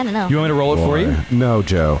I don't know. You want me to roll it for you? No,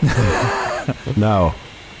 Joe. No.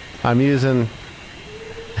 I'm using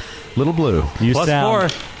Little Blue. You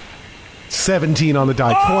 +4. 17 on the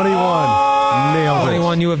die. 21. Nailed it.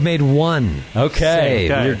 21, you have made one. Okay.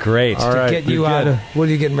 Save. You're great. All right. Get you you're out good. of... What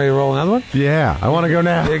are you getting ready to roll? Another one? Yeah, I want to go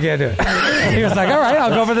now. You're getting it. He was like, all right, I'll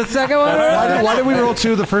go for the second one. Why did we roll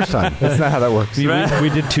 2 the first time? That's not how that works. We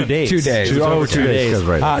did 2 days. 2 days. It was over 2 days. That's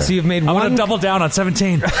right. So you've made I want one. to double down on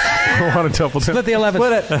 17. I want to double Split the 11.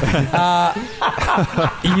 Split it.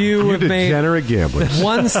 You have made degenerate gamblers.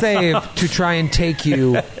 one save to try and take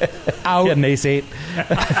you out. Yeah, an ace 8.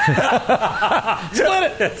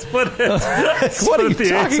 Split it. What are you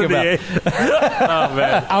talking about? Oh,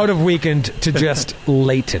 man. Out of weakened to just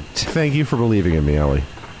latent. Thank you for believing in me, Ellie.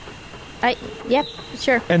 Yep,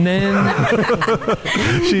 sure. And then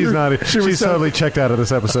She's not. She's totally checked out of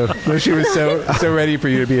this episode. No, she was so ready for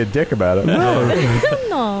you to be a dick about it.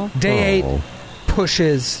 No. day Oh. 8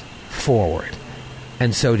 pushes forward.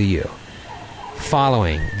 And so do you.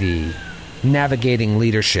 Following the navigating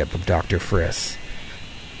leadership of Dr. Friss,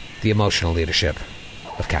 the emotional leadership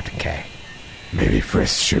of Captain K. Maybe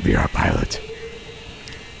Frisk should be our pilot.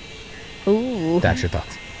 Ooh. That's your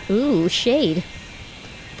thoughts. Ooh, shade.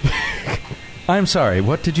 I'm sorry.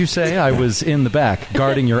 What did you say? I was in the back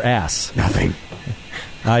guarding your ass. Nothing.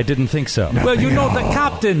 I didn't think so. Well, you know, the all.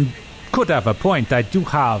 captain could have a point. I do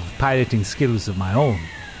have piloting skills of my own.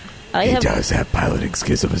 He does have piloting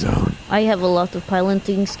skills of his own. I have a lot of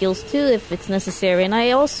piloting skills too, if it's necessary, and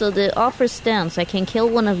I also the offer stands. I can kill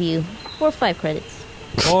one of you for 5 credits.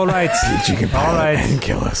 All right. She can All pilot right. and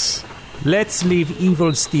kill us. Let's leave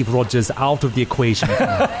evil Steve Rogers out of the equation.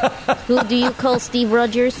 Who do you call Steve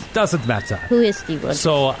Rogers? Doesn't matter. Who is Steve Rogers?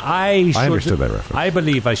 So I understood that reference. I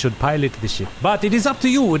believe I should pilot the ship. But it is up to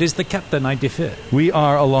you. It is the captain I defer. We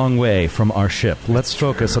are a long way from our ship. Let's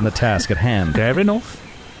focus on the task at hand. Fair enough.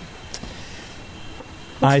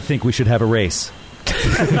 I think we should have a race.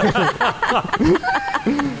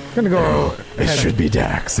 Gonna go. It should be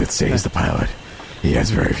Dax that stays the pilot. He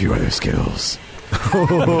has very few other skills.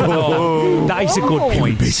 That is a good He would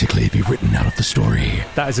point. basically be written out of the story.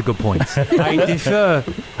 That is a good point. I defer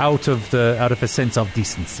out of a sense of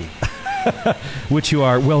decency. Which you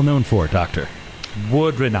are well known for, Doctor.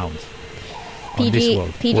 Word renowned. On this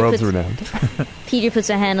world. World's renowned. PG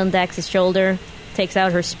puts a hand on Dax's shoulder, takes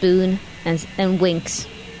out her spoon, and winks.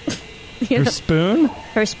 You Your know, spoon?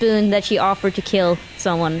 her spoon that she offered to kill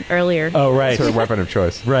someone earlier. Oh, right. It's her weapon of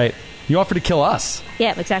choice. Right. You offered to kill us.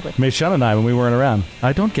 Yeah, exactly. Mei-shun and I when we weren't around.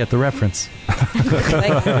 I don't get the reference.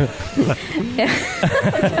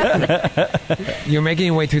 You're making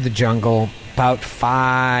your way through the jungle. About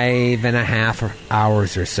 5.5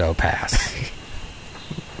 hours or so pass.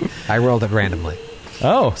 I rolled it randomly.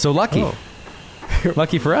 Oh, so lucky.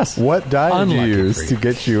 Lucky for us. What die did Unlucky you for use you. to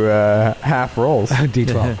get you half rolls?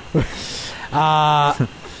 D12.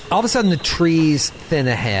 All of a sudden, the trees thin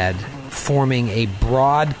ahead, forming a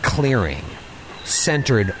broad clearing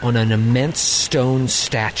centered on an immense stone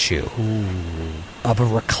statue of a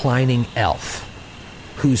reclining elf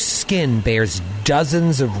whose skin bears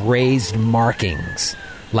dozens of raised markings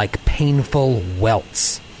like painful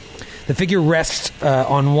welts. The figure rests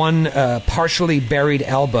on one partially buried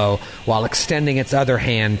elbow while extending its other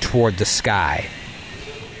hand toward the sky.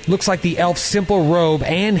 Looks like the elf's simple robe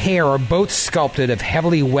and hair are both sculpted of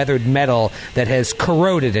heavily weathered metal that has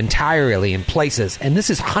corroded entirely in places, and this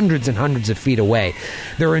is hundreds and hundreds of feet away.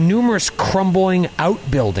 There are numerous crumbling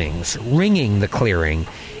outbuildings ringing the clearing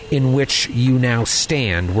in which you now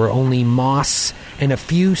stand, where only moss and a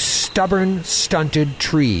few stubborn, stunted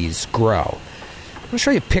trees grow. I'm going to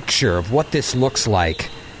show you a picture of what this looks like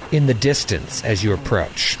in the distance as you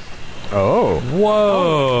approach. Oh,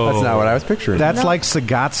 Whoa. that's not what I was picturing. That's like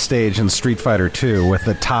Sagat's stage in Street Fighter 2 with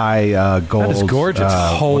the Thai gold. That is gorgeous.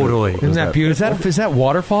 Totally. Isn't that beautiful? Is that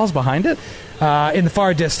waterfalls behind it? In the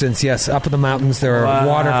far distance, yes. Up in the mountains, there are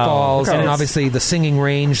waterfalls, Okay. and obviously the singing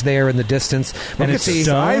range there in the distance. And Look it's at the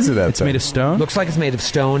size of that It's thing. made of stone. Looks like it's made of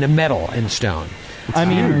stone and metal and stone. I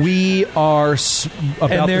mean, we are about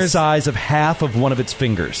the there's- size of half of one of its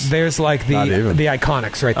fingers. There's like Not even. the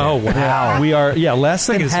iconics right there. Oh, wow. We are, less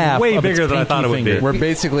than Thing is half way of its bigger than I pinky thought it would be. finger. We're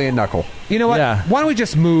basically a knuckle. You know what? Yeah. Why don't we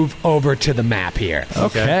just move over to the map here?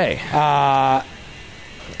 Okay.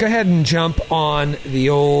 Go ahead and jump on the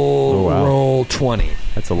old Oh, wow. roll 20.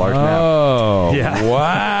 That's a large map. Oh, Yeah.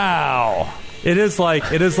 wow. It is like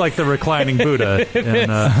the reclining Buddha. In,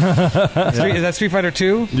 Is that Street Fighter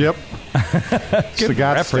 2? Yep.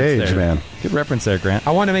 Sagat reference stage, there. man. Good reference there, Grant.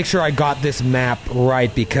 I want to make sure I got this map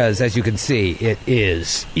right because, as you can see, it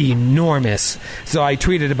is enormous. So I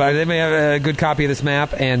tweeted about it. They may have a good copy of this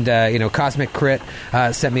map, and Cosmic Crit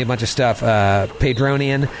sent me a bunch of stuff.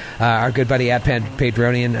 Padronian, our good buddy at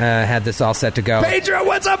Padronian, had this all set to go. Pedro,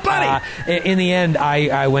 what's up, buddy? In the end,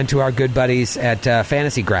 I went to our good buddies at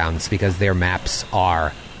Fantasy Grounds because their maps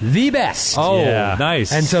are the best. oh, Yeah.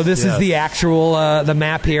 nice. And so this Yes. is the actual the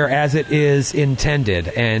map here as it is intended,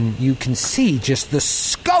 and you can see just the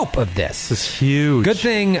scope of this. This is huge. Good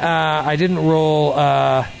thing I didn't roll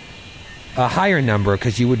a higher number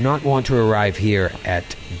because you would not want to arrive here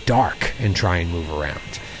at dark and try and move around.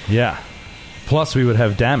 Yeah. Plus, we would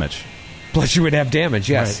have damage. Plus, you would have damage,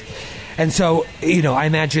 yes. And so, I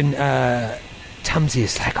imagine Tumsy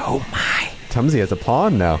is like, oh my. Tumsy has a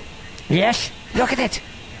pawn now. Yes, look at it.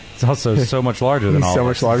 It's also so much larger than He's all so of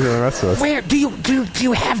much us. larger than the rest of us. Where do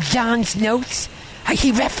you have John's notes?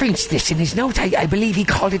 He referenced this in his notes. I believe he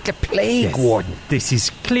called it the Plague Warden. This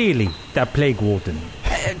is clearly the Plague Warden.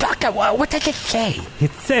 Doctor, what does it say?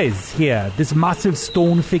 It says here, this massive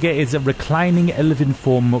stone figure is a reclining elven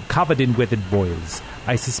form covered in weathered boils.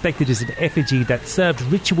 I suspect it is an effigy that served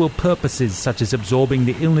ritual purposes such as absorbing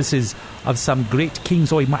the illnesses of some great king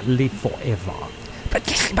so he might live forever.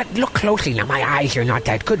 But look closely. Now, my eyes are not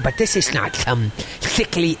that good, but this is not some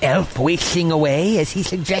sickly elf wasting away, as he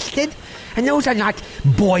suggested. And those are not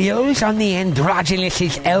boils on the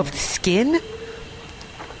androgynous elf skin.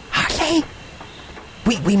 Are they?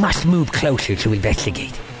 We must move closer to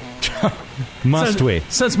investigate. Must we?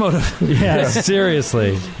 Sense motive. Yeah,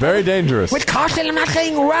 seriously. Very dangerous. With caution, I'm not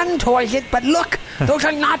saying run towards it, but look, those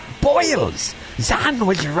are not boils. Zahn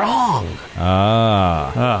was wrong.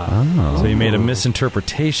 So you made a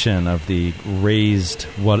misinterpretation of the raised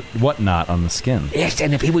whatnot on the skin. Yes,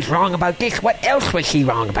 and if he was wrong about this, what else was he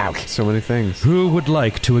wrong about? So many things. Who would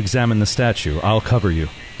like to examine the statue? I'll cover you.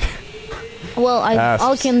 Well, I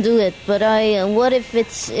Asks. can do it, but what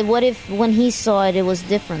if when he saw it, it was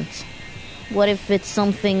different? What if it's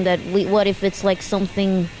something what if it's like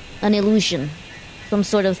something, an illusion, some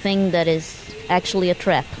sort of thing that is actually a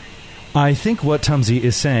trap? I think what Tumsy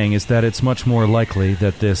is saying is that it's much more likely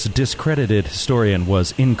that this discredited historian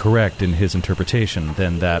was incorrect in his interpretation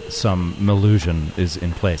than that some illusion is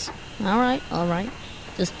in place. All right.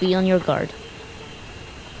 Just be on your guard.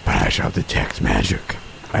 But I shall detect magic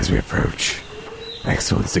as we approach.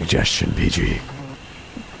 Excellent suggestion, PG.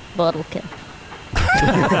 Bottle cap.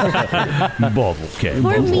 For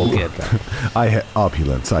me.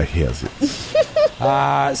 Opulence, I hear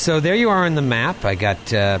it. So there you are on the map. I got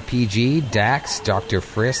PG, Dax, Dr.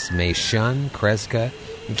 Friss, Mei Shun, Kreska,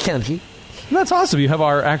 and Tumsy. That's awesome. You have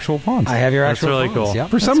our actual pawns. I have your That's actual really pawns, cool. Yep.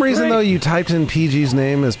 For some reason, though, you typed in PG's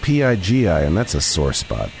name as PIGI, and that's a sore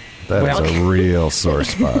spot. That's Well- a real sore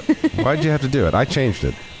spot. Why'd you have to do it? I changed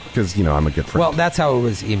it because, I'm a good friend. Well, that's how it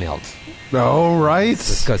was emailed. oh, right.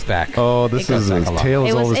 This goes back. Oh, this It goes is back as a lot. tale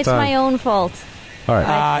as all this It's time. my own fault. All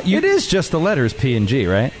right. It is just the letters P and G,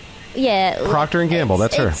 right? Yeah. Procter & Gamble,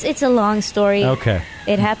 that's her. It's a long story. Okay.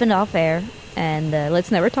 It happened off air, and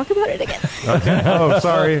let's never talk about it again. Oh,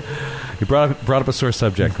 sorry. You brought up a sore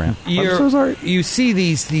subject, Grant. You're- so sorry. You see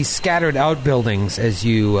these scattered outbuildings as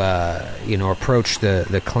you approach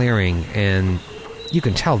the clearing, and you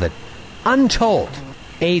can tell that untold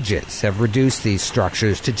ages have reduced these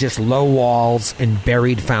structures to just low walls and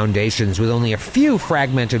buried foundations, with only a few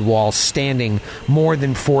fragmented walls standing more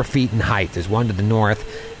than 4 feet in height. There's one to the north,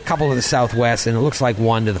 a couple to the southwest, and it looks like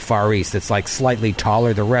one to the far east that's like slightly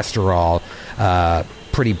taller. The rest are all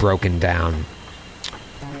pretty broken down.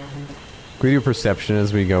 Can we do perception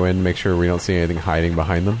as we go in to make sure we don't see anything hiding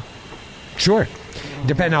behind them? Sure.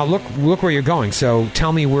 Now look where you're going. So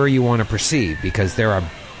tell me where you want to proceed, because there are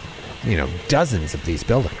dozens of these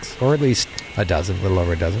buildings, or at least a dozen, a little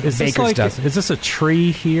over a dozen. Is this Baker's dozen. Is this a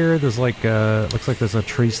tree here? There's looks like there's a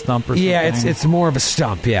tree stump or something. Yeah, it's more of a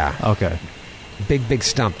stump. Yeah, Okay. big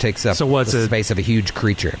stump takes up So what's the it- space of a huge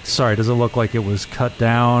creature. Sorry, does it look like it was cut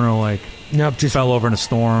down or like Nope, just fell over in a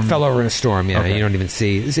storm? fell over in a storm. Yeah, Okay. you don't even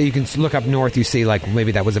see. So you can look up north. You see like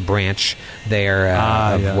maybe that was a branch there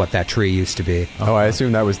of yeah. what that tree used to be. Oh, I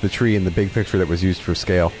assume that was the tree in the big picture that was used for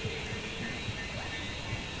scale.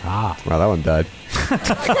 Ah. Wow, that one died.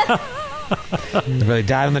 It really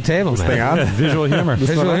died on the table, man. Thing on? Visual humor.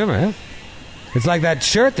 Visual humor. Yeah? It's like that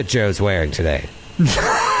shirt that Joe's wearing today,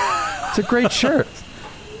 It's a great shirt.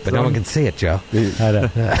 but no one can see it, Joe. I know.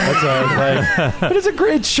 That's all right. But it's a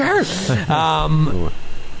great shirt. All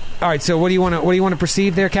right, so what do you want to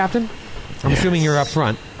perceive there, Captain? I'm assuming you're up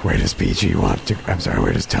front. Where does PG want to... I'm sorry,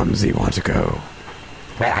 where does Tumsy want to go?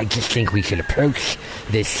 Well, I just think we should approach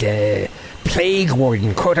this plague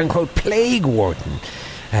warden, quote-unquote plague warden.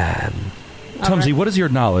 Tumsy, what is your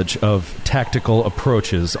knowledge of tactical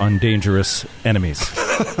approaches on dangerous enemies?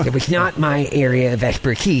 It was not my area of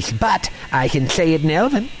expertise, but I can say it in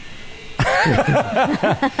Elven.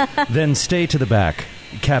 Then stay to the back.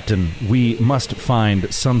 Captain, we must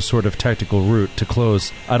find some sort of tactical route to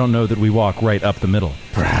close. I don't know that we walk right up the middle.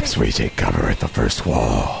 Perhaps we take cover at the first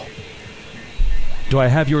wall. Do I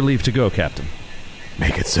have your leave to go, Captain?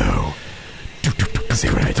 Make it so. See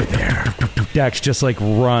what I did there? Dax just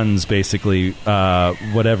runs basically,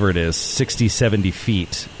 whatever it is, 60, 70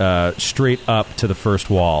 feet, straight up to the first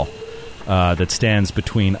wall that stands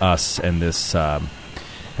between us and this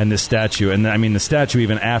statue. And I mean, the statue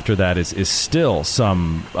even after that is still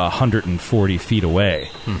some 140 feet away.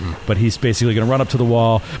 Mm-hmm. But he's basically going to run up to the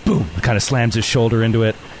wall, boom, kind of slams his shoulder into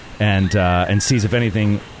it, and sees if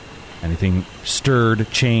anything stirred,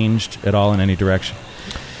 changed at all in any direction.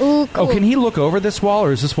 Ooh, cool. Oh, can he look over this wall,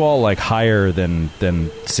 or is this wall higher than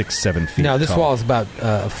 6-7 feet? No, this tall? wall is about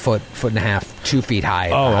a foot and a half, 2 feet high.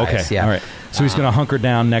 at Oh, the okay. highest, yeah. All right. So he's going to hunker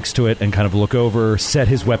down next to it and kind of look over, set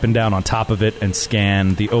his weapon down on top of it, and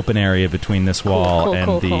scan the open area between this wall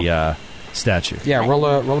and the statue. Yeah, roll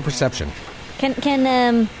a perception.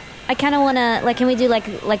 Can I kind of want to can we do like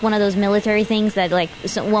one of those military things that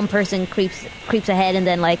one person creeps ahead and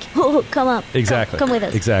then oh, come up, Exactly. come with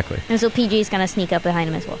us, Exactly. and so PG is gonna sneak up behind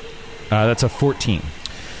him as well. That's a 14.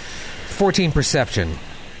 14 perception.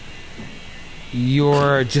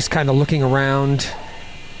 You're just kind of looking around.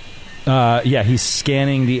 Yeah, he's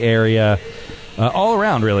scanning the area all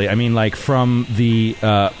around, really. I mean, from the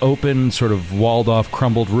open, sort of walled-off,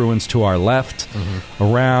 crumbled ruins to our left,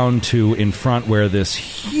 around to in front where this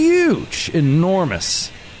huge,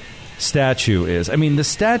 enormous statue is. I mean, the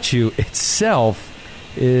statue itself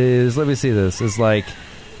is, let me see this, is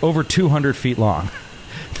over 200 feet long.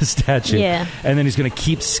 The statue. Yeah. And then he's going to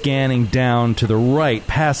keep scanning down to the right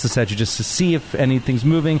past the statue just to see if anything's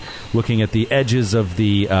moving, looking at the edges of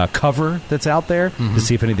the cover that's out there to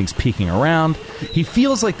see if anything's peeking around. He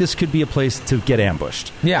feels like this could be a place to get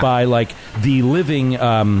ambushed by the living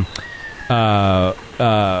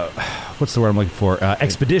what's the word I'm looking for?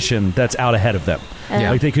 Expedition that's out ahead of them.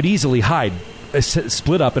 Yeah. They could easily hide,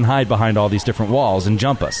 split up and hide behind all these different walls and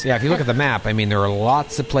jump us. Yeah, if you look at the map, I mean, there are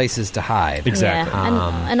lots of places to hide. Exactly.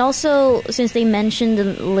 Yeah. And also, since they mentioned the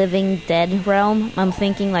living dead realm, I'm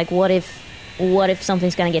thinking what if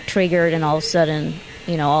something's gonna get triggered and all of a sudden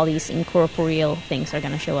all these incorporeal things are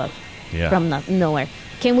gonna show up from nowhere.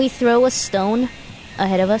 Can we throw a stone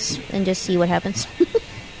ahead of us and just see what happens?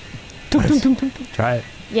 Try it.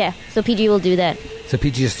 Yeah, so PG will do that. So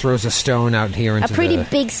PG just throws a stone out here into A pretty the,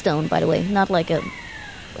 big stone, by the way, not like a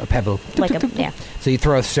pebble. yeah. So you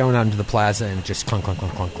throw a stone out into the plaza and just clunk, clunk,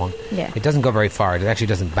 clunk, clunk, clunk. Yeah. It doesn't go very far. It actually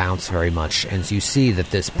doesn't bounce very much. And so you see that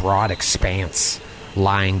this broad expanse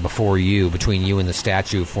lying before you, between you and the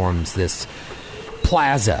statue, forms this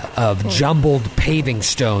plaza of jumbled paving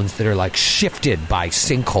stones that are shifted by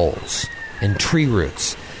sinkholes and tree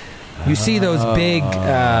roots. You see those big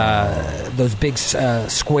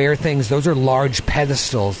square things. Those are large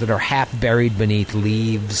pedestals that are half buried beneath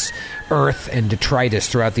leaves, earth, and detritus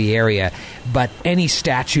throughout the area. But any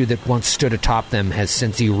statue that once stood atop them has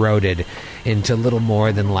since eroded into little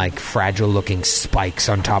more than fragile-looking spikes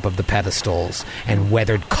on top of the pedestals and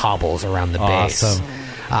weathered cobbles around the base.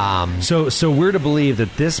 Awesome. So we're to believe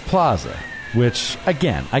that this plaza, which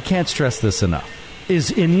again I can't stress this enough,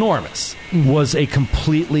 is enormous, was a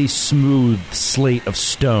completely smooth slate of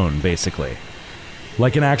stone, basically.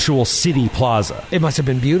 Like an actual city plaza. It must have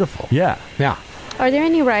been beautiful. Yeah. Yeah. Are there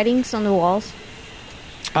any writings on the walls?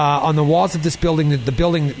 On the walls of this building, the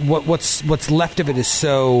building, what's left of it is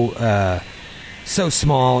so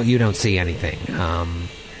small you don't see anything.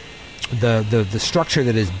 the structure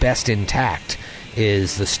that is best intact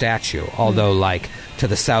is the statue. Although, like, to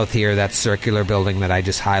the south here, that circular building that I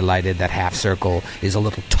just highlighted, that half circle, is a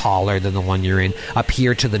little taller than the one you're in. Up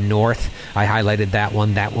here to the north, I highlighted that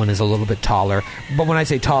one. That one is a little bit taller. But when I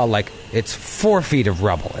say tall, like, it's 4 feet of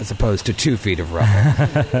rubble as opposed to 2 feet of rubble.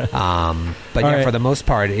 But yeah, for the most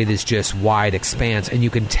part, it is just wide expanse. And you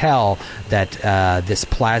can tell that this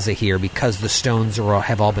plaza here, because the stones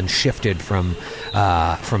have all been shifted from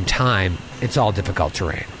time, it's all difficult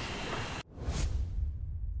terrain.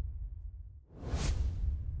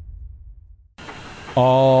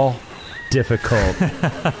 All difficult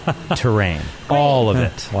terrain. All of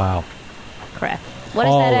it. Wow. Crap. What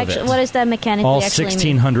is All that of actually? it. What does that mechanically All actually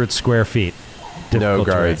 1,600 square feet. No Difficult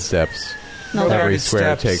guard terrain. steps. No Every guarded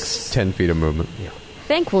square steps. takes 10 feet of movement. mean?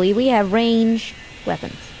 Thankfully, we have range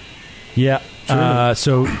weapons. Yeah.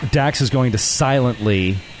 So Dax is going to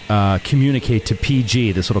silently communicate to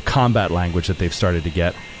PG, this little combat language that they've started to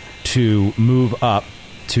get, to move up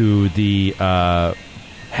to the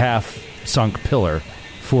half-sunk pillar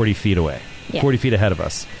 40 feet away. Yeah. 40 feet ahead of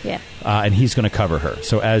us. Yeah. And he's going to cover her.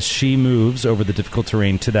 So as she moves over the difficult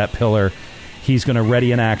terrain to that pillar, he's going to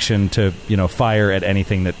ready an action to, fire at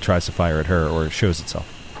anything that tries to fire at her or shows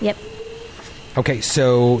itself. Yep. Okay,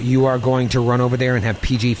 so you are going to run over there and have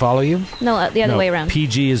PG follow you? No, the other way around.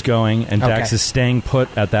 PG is going, and Dax Okay. is staying put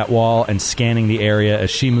at that wall and scanning the area as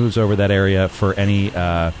she moves over that area for any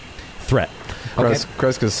threat. Okay.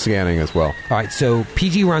 Kreska's scanning as well. All right, so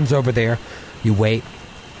PG runs over there. You wait.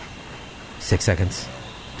 6 seconds,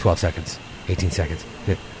 12 seconds, 18 seconds.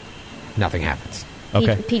 Nothing happens.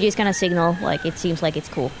 Okay. PG's going to signal like it seems like it's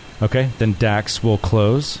cool. Okay, then Dax will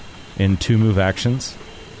close in 2 move actions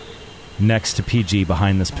next to PG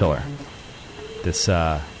behind this pillar. This,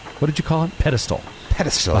 what did you call it? Pedestal.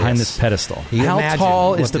 Pedestal. Behind yes. this pedestal. You How imagine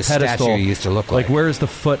tall what is the pedestal? statue used to look like. Where is the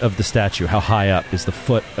foot of the statue? How high up is the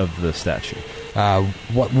foot of the statue?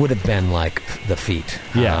 What would have been like the feet.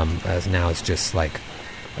 Yeah. As now it's just like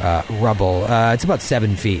rubble. It's about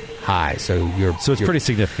 7 feet high, so So it's pretty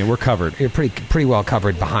significant. We're covered. You're pretty well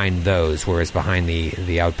covered behind those, whereas behind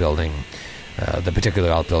the outbuilding, the particular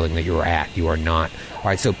outbuilding that you were at, you are not. All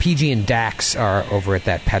right, so PG and Dax are over at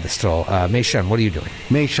that pedestal. Mei Shun, what are you doing?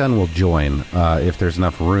 Mei Shun will join if there's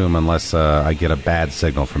enough room, unless I get a bad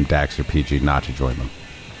signal from Dax or PG not to join them.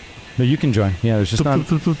 No, you can join. Yeah, there's just not...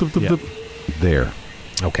 Yeah. There.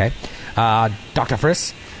 Okay. Dr.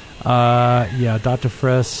 Friss? Yeah, Dr.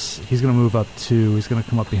 Friss, he's going to move up too. He's going to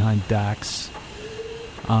come up behind Dax.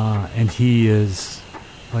 And he is,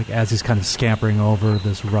 like, as he's kind of scampering over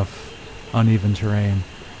this rough, uneven terrain,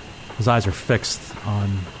 his eyes are fixed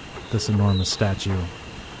on this enormous statue.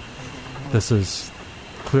 This is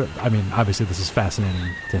clear. I mean, obviously this is fascinating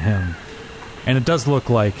to him. And it does look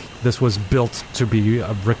like this was built to be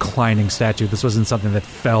a reclining statue. This wasn't something that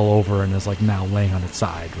fell over and is like now laying on its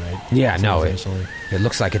side, right? Yeah, So no, essentially- it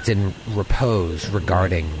looks like it's in repose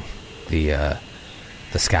regarding the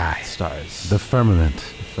sky. stars. The firmament.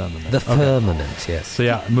 Firmament. The Okay. firmament, yes. So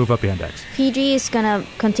yeah, move up behind Dax. PG is going to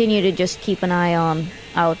continue to just keep an eye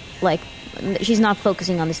out, like, she's not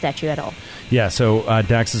focusing on the statue at all. Yeah, so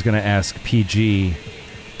Dax is going to ask PG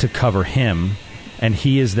to cover him, and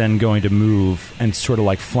he is then going to move and sort of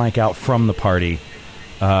like flank out from the party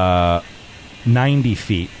 90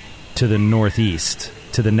 feet to the northeast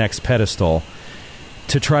to the next pedestal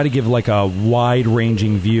to try to give like a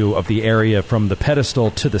wide-ranging view of the area from the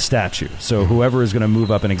pedestal to the statue. So whoever is going to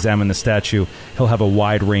move up and examine the statue, he'll have a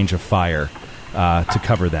wide range of fire to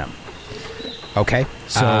cover them. Okay.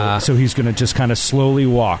 So he's going to just kind of slowly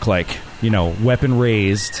walk, like, weapon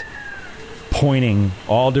raised, pointing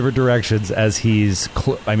all different directions as he's...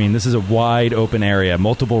 this is a wide open area,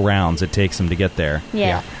 multiple rounds it takes him to get there.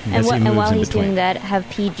 Yeah. As he And moves while in he's between. doing that, have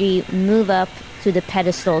PG move up to the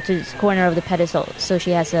pedestal, to the corner of the pedestal, so she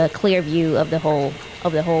has a clear view of the whole.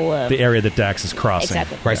 The area that Dax is crossing.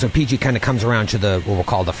 Exactly. Right, so PG kind of comes around to what we'll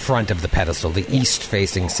call the front of the pedestal, the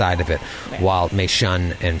east-facing side of it, while Mei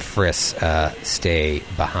Shun and Friss stay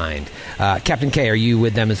behind. Captain K, are you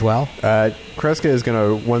with them as well? Kreska is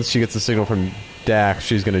going to, once she gets the signal from Dax,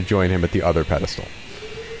 she's going to join him at the other pedestal.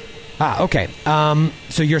 Okay.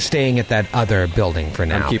 So you're staying at that other building for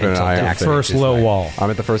now. I'm keeping an until eye on Dax things. First is low right. wall. I'm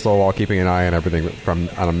at the first low wall, keeping an eye on everything on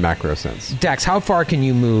a macro sense. Dax, how far can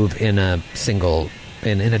you move in a single,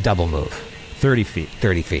 in a double move? 30 feet.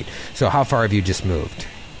 30 feet. So how far have you just moved?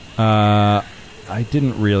 I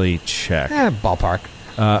didn't really check. Ballpark.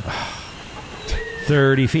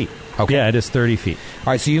 30 feet. Okay. Yeah, it is 30 feet. All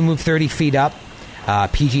right, so you move 30 feet up.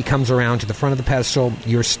 PG comes around to the front of the pedestal.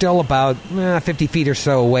 You're still about 50 feet or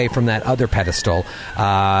so away from that other pedestal.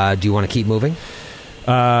 Do you want to keep moving?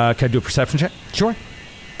 Can I do a perception check? Sure.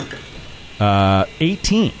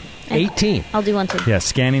 18. 18. I'll do one too. Yeah,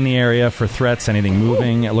 scanning the area for threats, anything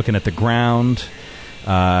moving, looking at the ground.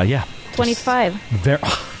 Yeah. 25. Very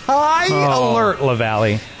high alert,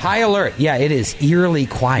 LaValle. High alert. Yeah, it is eerily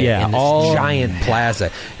quiet Yeah, in this all- giant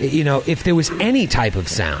plaza. You know, if there was any type of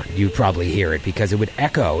sound, you'd probably hear it because it would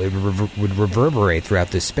echo. It would reverberate throughout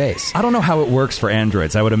this space. I don't know how it works for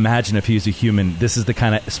androids. I would imagine if he was a human, this is the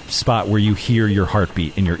kind of spot where you hear your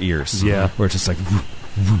heartbeat in your ears. Yeah. Where it's just like...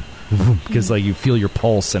 because like you feel your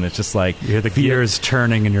pulse and it's just like You hear the gears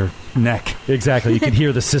turning in your neck. exactly you can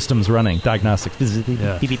hear the systems running diagnostics.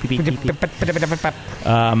 Yeah.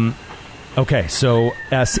 Okay, so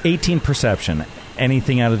 18 perception.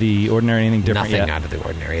 Anything out of the ordinary, anything different Nothing yet? out of the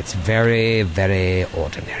ordinary. It's very, very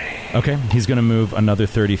ordinary. Okay, he's going to move another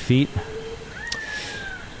 30 feet.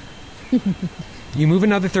 You move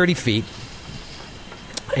another 30 feet,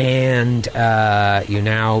 and you're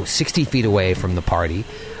now 60 feet away from the party.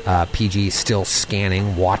 PG is still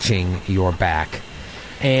scanning, watching your back.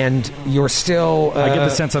 And you're still... I get the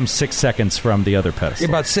sense I'm 6 seconds from the other pedestal.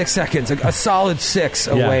 You're about 6 seconds, a solid 6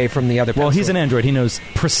 away from the other pedestal. Well, he's an android. He knows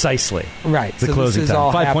precisely Right. the so closing this is time.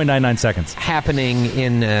 all 5.99 seconds. happening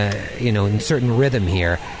in, in certain rhythm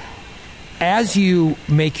here. As you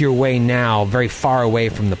make your way now very far away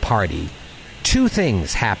from the party, two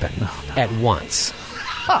things happen at once.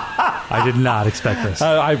 I did not expect this.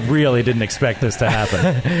 I really didn't expect this to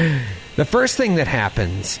happen. The first thing that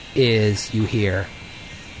happens is you hear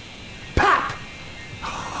pop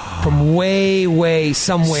from way, way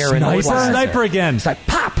somewhere in the plaza. Sniper again. It's like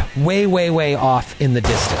pop way, way, way off in the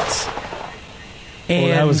distance.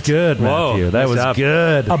 And that was good, Whoa, Matthew. That nice was job.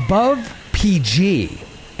 good. above PG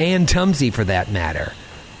and Tumsy, for that matter,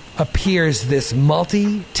 appears this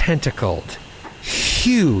multi-tentacled,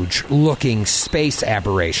 huge-looking space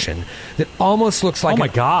aberration that almost looks like Oh my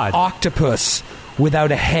an God. octopus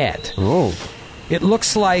without a head. Oh. It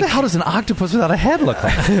looks like... How does an octopus without a head look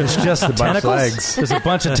like? It's just the bunch of tentacles. legs. There's a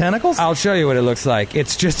bunch of tentacles. I'll show you what it looks like.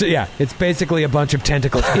 It's just, it's basically a bunch of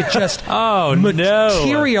tentacles. It just Oh, no.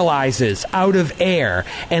 materializes out of air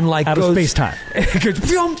and like Out of goes, space-time. It goes,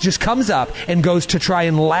 boom, just comes up and goes to try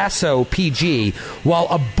and lasso PG while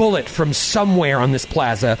a bullet from somewhere on this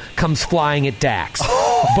plaza comes flying at Dax.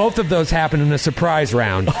 Both of those happen in a surprise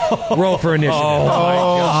round. Roll for initiative.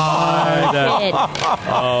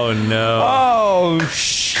 Oh, no. Oh,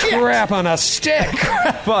 shit. Crap on a stick.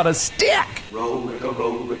 Crap on a stick.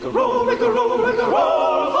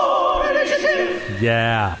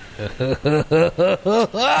 Yeah.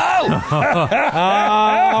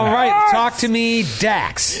 All right, talk to me,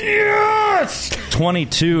 Dax.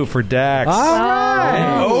 22 for Dax. All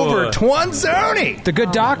right. Over Twanzoni. The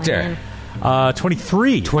good doctor.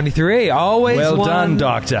 23. 23. Always Well one done,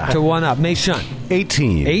 doctor. to one up. Mei Shun.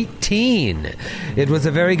 18. 18. It was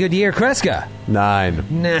a very good year. Kreska.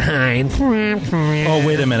 9. 9. Oh,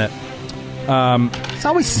 wait a minute. It's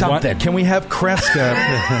always something. Can we have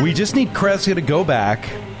Kreska? We just need Kreska to go back,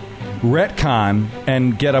 retcon,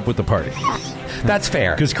 and get up with the party. That's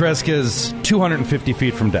fair. Because Kreska's 250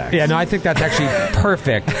 feet from Dax. Yeah, no, I think that's actually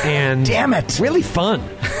perfect and Damn it. really fun.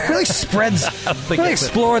 Really spreads. Really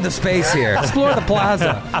explore the space here. Explore the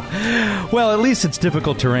plaza. Well, at least it's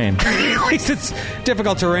difficult terrain. At least it's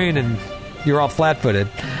difficult terrain and you're all flat-footed.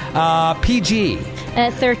 PG.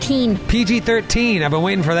 13. PG-13. I've been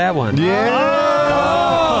waiting for that one.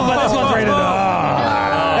 Yeah. But this one's rated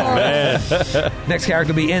Next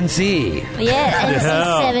character will be NC. Yeah,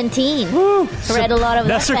 NC 17. Read a lot of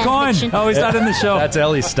that Nestor fan Coin. fiction. Oh, he's not in the show. That's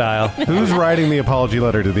Ellie's style. Who's writing the apology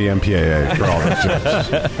letter to the MPAA for all this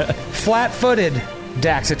shit? Flat-footed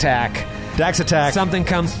Dax attack. Dax attack. Something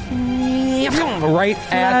comes right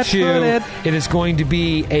at you. Flat-footed. It is going to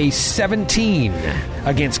be a 17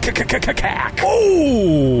 against Cack.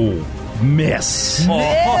 Ooh. Miss.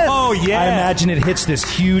 Oh, yeah. I imagine it hits this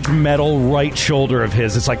huge metal right shoulder of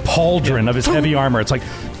his. It's like pauldron of his heavy armor. It's like,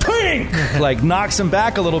 pink! Like, knocks him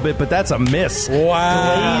back a little bit, but that's a miss.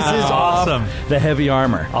 Wow. Glazes Awesome. off the heavy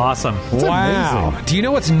armor. Awesome. Wow. Do you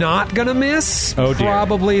know what's not going to miss? Oh, dear.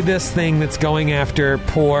 Probably this thing that's going after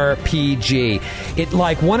poor PG. It,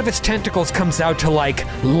 like, one of its tentacles comes out to, like,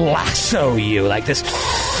 lasso you. Like this.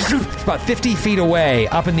 It's about 50 feet away,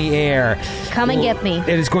 up in the air. Come and get me.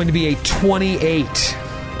 It is going to be a 28.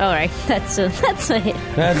 All right, that's a hit.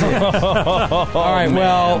 That's it. All right,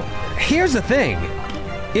 well, here's the thing.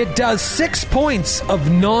 It does 6 points of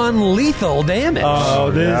non-lethal damage.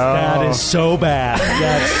 Oh, that is so bad.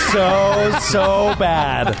 That's so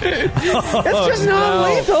bad. It's just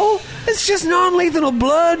non-lethal. It's just non-lethal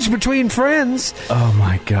bludge between friends. Oh,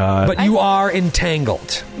 my God. But you are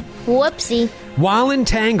entangled. Whoopsie. While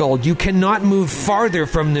entangled, you cannot move farther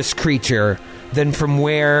from this creature than from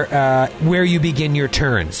where you begin your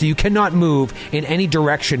turn. So you cannot move in any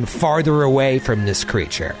direction farther away from this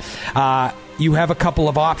creature. You have a couple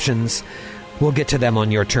of options. We'll get to them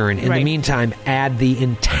on your turn. In the meantime, add the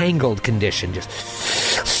entangled condition. Just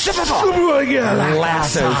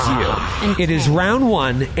lassos you. It is round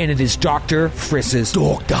 1, and it is Dr. Friss's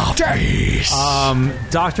Dr.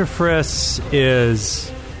 Friss. Dr. Friss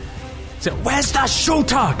is... So, where's the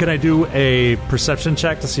shooter? Can I do a perception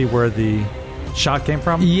check to see where the shot came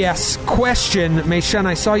from? Yes. Question, Meishan,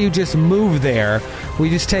 I saw you just move there. Were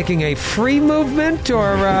you just taking a free movement,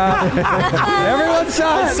 or everyone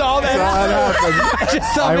saw it? Saw that happen. I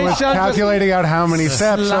just saw I was Meishan calculating out how many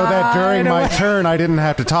steps so that during my turn I didn't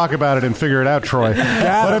have to talk about it and figure it out, Troy.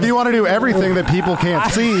 But if you want to do everything that people can't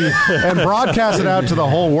see and broadcast it out to the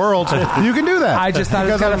whole world, you can do that. I just thought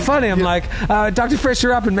it was kind of funny. I'm like, Dr. Friss,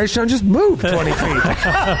 you're up, and Meishan just moved 20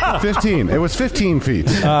 feet. 15. It was 15 feet.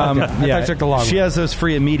 I took the long She one. has those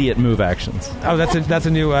free immediate move actions. Oh, that's a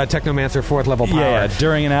new Technomancer 4th level power. Yeah,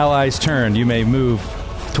 during an ally's turn, you may move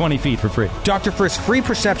 20 feet for free. Dr. Friss, free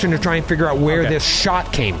perception to try and figure out where this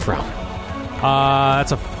shot came from.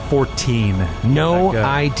 That's a 14. No Good.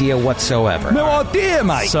 idea whatsoever. No idea,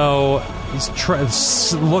 mate. So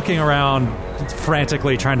he's looking around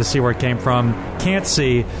frantically, trying to see where it came from. Can't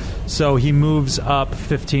see, so he moves up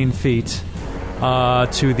 15 feet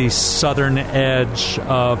to the southern edge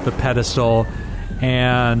of the pedestal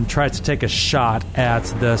and tries to take a shot at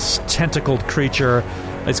this tentacled creature.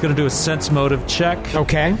 It's going to do a sense motive check.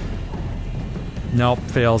 Okay. Nope,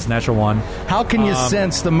 fails. Natural 1. How can you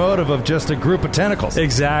sense the motive of just a group of tentacles?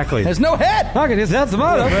 Exactly. There's no head. How can that's the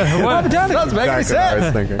motive? Doesn't make any Exactly what I was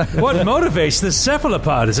sense. thinking. What motivates this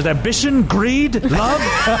cephalopod? Is it ambition, greed, love?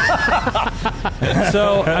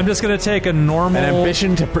 So I'm just going to take a normal... An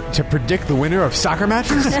ambition to predict the winner of soccer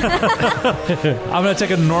matches? I'm going to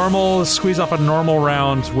take a normal, squeeze off a normal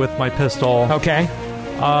round with my pistol. Okay.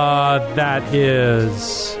 That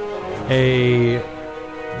is a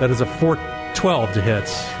 12 to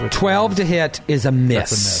hit. 12 to hit is a miss.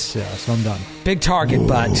 That's a miss, yeah, so I'm done. Big target,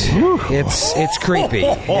 but it's creepy.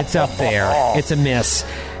 It's up there. It's a miss.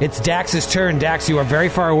 It's Dax's turn. Dax, you are very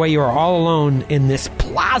far away. You are all alone in this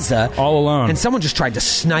plaza. All alone. And someone just tried to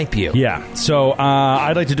snipe you. Yeah, so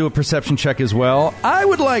I'd like to do a perception check as well. I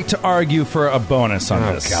would like to argue for a bonus on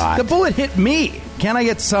this. God. The bullet hit me. Can I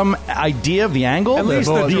get some idea of the angle? At least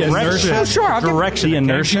the direction. inertia? Oh, sure. I'll give- Direction. The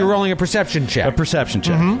inertia? You're rolling a perception check. A perception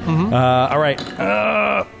check. All right.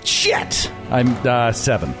 Shit. I'm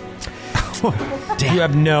 7. You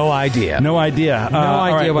have no idea. No idea. idea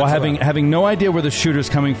All right, well, whatsoever. having no idea where the shooter's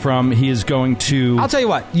coming from, he is going to... I'll tell you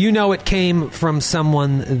what. You know it came from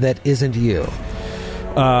someone that isn't you.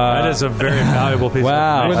 That is a very valuable piece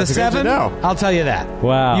Wow. of With a That's good to 7, know. I'll tell you that.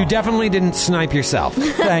 Wow. You definitely didn't snipe yourself.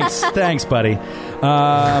 Thanks, buddy.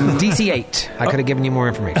 DC 8. I could have given you more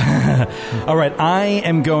information. All right, I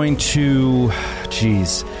am going to...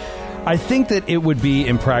 Jeez. I think that it would be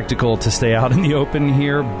impractical to stay out in the open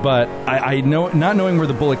here, but I know, not knowing where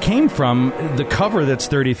the bullet came from, the cover that's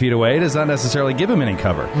 30 feet away does not necessarily give him any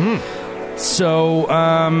cover. So,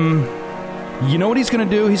 you know what he's going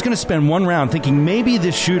to do? He's going to spend one round thinking maybe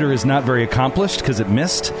this shooter is not very accomplished because it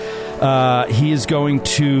missed. He is going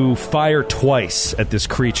to fire twice at this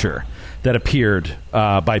creature that appeared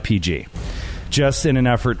by PG, just in an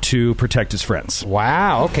effort to protect his friends.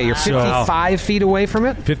 Wow. Okay, you're 55 feet away from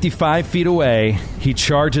it? 55 feet away, he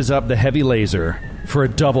charges up the heavy laser for a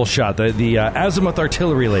double shot, the azimuth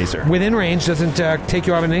artillery laser. Within range, doesn't take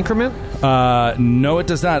you out of an increment? No, it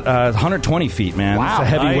does not. 120 feet, man. Wow, it's a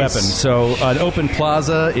heavy nice. weapon. So an open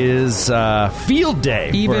plaza is field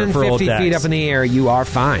day. Even for old 50 feet Dax. up in the air, you are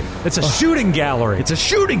fine. It's a shooting gallery. It's a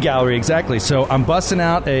shooting gallery, exactly. So I'm busting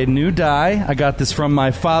out a new die. I got this from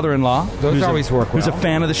my father-in-law. Those always work well. Who's a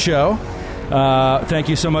fan of the show. Thank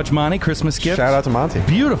you so much, Monty. Christmas gift. Shout out to Monty.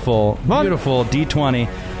 Beautiful, beautiful D20.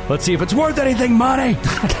 Let's see if it's worth anything, Monty.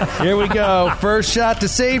 Here we go. First shot to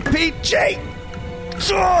save PG.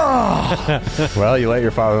 Well, you let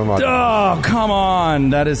your father-in-law down. Oh, come on.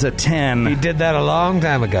 That is a 10. He did that a long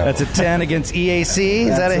time ago. That's a 10 against EAC.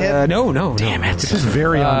 Is that a hit? No. Damn it. This is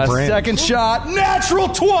very on brand. Second shot. Natural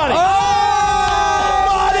 20.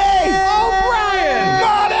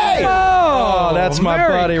 Oh, that's my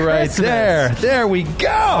Merry buddy right Christmas. there. There we go.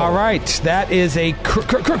 All right, that is a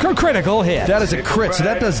critical hit. That is a crit, so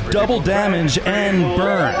that does double damage and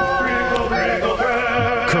burn.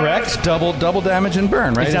 Correct. Double damage and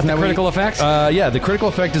burn, right? Is that Isn't the what critical effect? Yeah, the critical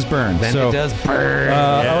effect is burn. Then so, it does burn.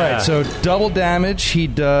 All right, so double damage. He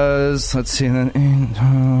does. Let's see.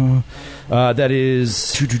 That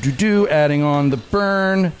is adding on the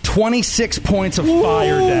burn, 26 points of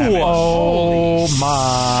fire damage. Oh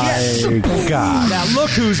my god! Now look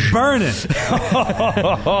who's burning.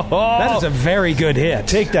 That is a very good hit.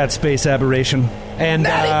 Take that, space aberration. And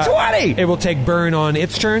Natty 20! It will take burn on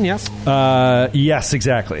its turn, yes? Yes,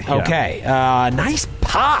 exactly. Yeah. Okay. Nice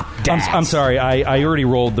pop, Dax. I'm sorry, I already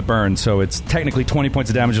rolled the burn, so it's technically 20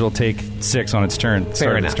 points of damage. It'll take 6 on its turn.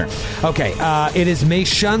 Fair enough. Its turn. Okay, it is Mei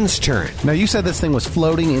Shun's turn. Now you said this thing was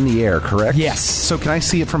floating in the air, correct? Yes. So can I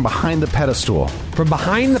see it from behind the pedestal? From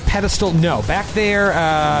behind the pedestal, no. Back there,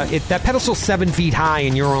 that pedestal's 7 feet high,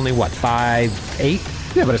 and you're only, 5'8"?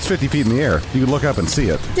 Yeah, but it's 50 feet in the air. You can look up and see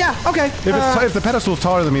it. Yeah, okay. If the pedestal's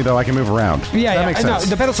taller than me, though, I can move around. That makes sense. No,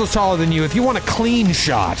 the pedestal's taller than you. If you want a clean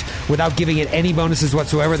shot without giving it any bonuses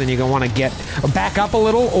whatsoever, then you're going to want to get back up a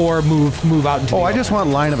little or move out into the I just want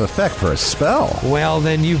line of effect for a spell. Well,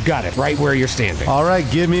 then you've got it right where you're standing. All right,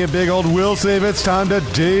 give me a big old will save. It's time to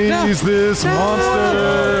daze this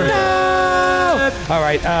monster. No! All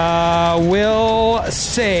right, will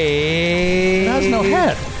save. It has no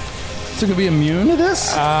head. Is it going to be immune to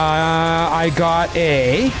this? I got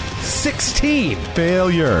a 16.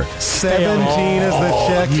 Failure. 17 is the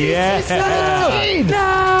check. Yeah.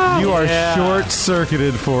 No! You are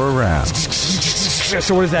short-circuited for a round.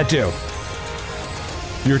 So what does that do?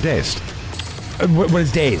 You're dazed. What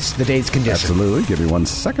is dazed? The dazed condition. Absolutely. Give me 1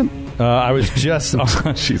 second. I was just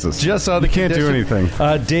Jesus. Just on the You can't do condition.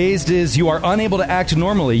 anything. Dazed is you are unable to act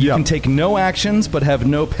normally. You can take no actions but have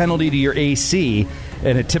no penalty to your AC,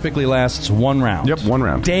 and it typically lasts 1 round. Yep, 1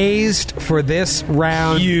 round. Dazed for this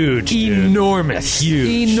round. Huge, dude. Enormous.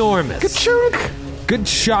 Huge. Enormous. Good chunk. Good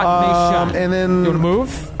shot, Mei Shun. And then... You want to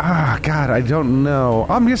move? God, I don't know.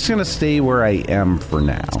 I'm just going to stay where I am for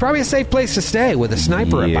now. It's probably a safe place to stay with a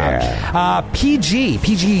sniper Yeah. about. PG,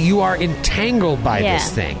 you are entangled by this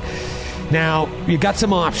thing. Now, you got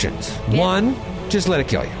some options. Yeah. One, just let it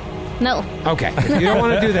kill you. No. Okay, if you don't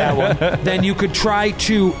want to do that one, then you could try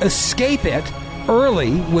to escape it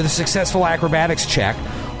early with a successful acrobatics check,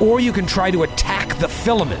 or you can try to attack the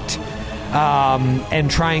filament and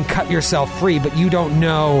try and cut yourself free, but you don't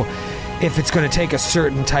know if it's going to take a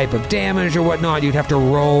certain type of damage or whatnot. You'd have to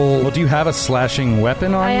roll. Well, do you have a slashing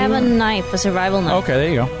weapon on I you? have a knife, a survival knife. Okay, there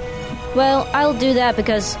you go. Well, I'll do that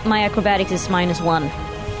because my acrobatics is -1.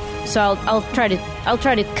 So I'll try to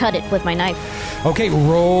cut it with my knife. Okay,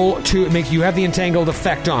 roll to make you have the entangled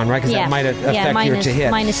effect on, right? Because that might affect your to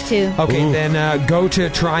hit. -2. Okay, then go to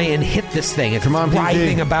try and hit this thing. It's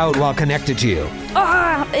writhing about while connected to you.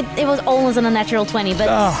 It was almost an unnatural 20,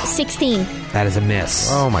 but 16. That is a miss.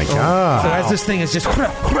 Oh, my God. So as this thing is just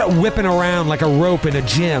whipping around like a rope in a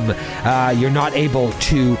gym, you're not able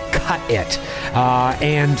to cut it.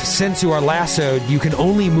 And since you are lassoed, you can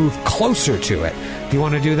only move closer to it. Do you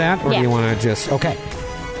want to do that? Or do you want to just... Okay.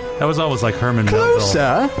 That was almost like Herman Melville.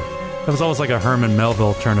 That was almost like a Herman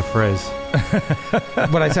Melville turn of phrase.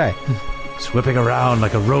 What'd I say? It's whipping around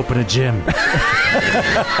like a rope in a gym.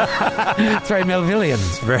 That's right, Melvillian.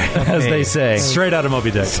 As they say. Straight out of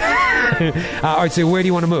Moby Dick. All right, so where do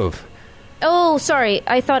you want to move? Oh, sorry.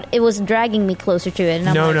 I thought it was dragging me closer to it. And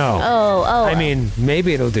I'm No. Oh. I mean,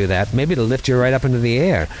 maybe it'll do that. Maybe it'll lift you right up into the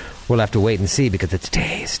air. We'll have to wait and see because it's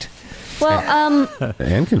dazed. Well,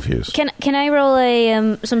 And confused. can I roll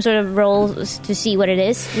some sort of roll to see what it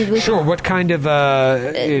is? Sure. What kind of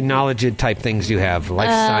knowledge type things do you have? Life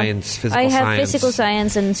science, physical science? I have physical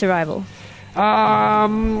science and survival.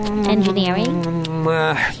 Engineering?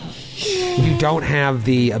 You don't have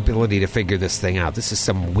the ability to figure this thing out. This is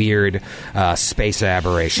some weird space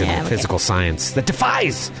aberration in physical science that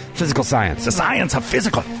defies physical science. The science of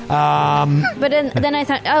physical. But then I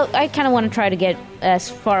thought, I kind of want to try to get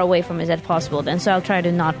as far away from it as possible then, so I'll try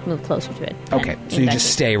to not move closer to it. Okay, so you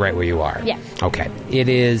just stay right where you are. Yeah. Okay. It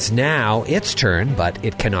is now its turn, but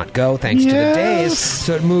it cannot go thanks to the daze.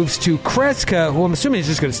 So it moves to Kreska, who I'm assuming is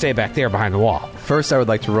just going to stay back there behind the wall. First, I would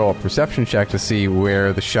like to roll a perception check to see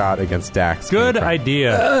where the shot against Dax came Good from.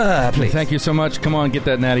 idea. Please. Thank you so much. Come on, get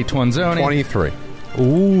that natty twinzoni. 23.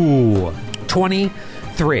 Ooh.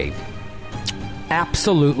 23.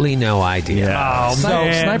 Absolutely no idea. Oh, So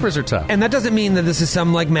man. snipers are tough. And that doesn't mean that this is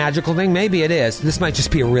some like magical thing. Maybe it is. This might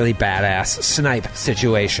just be a really badass snipe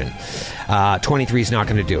situation. 23 is not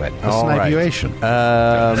going to do it. All right. Snipuation.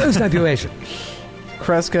 Snipuation.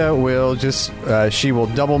 Kreska will just she will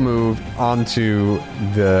double move into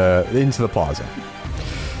the plaza.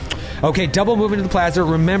 Okay, double move into the plaza.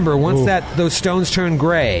 Remember, once those stones turn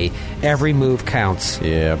gray, every move counts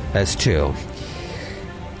as 2.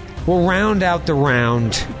 We'll round out the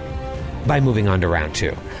round by moving on to round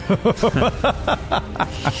 2.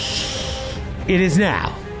 It is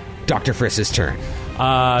now Dr. Friss's turn.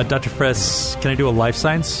 Dr. Friss, can I do a life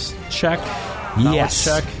science check? Knowledge Yes.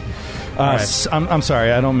 check? I'm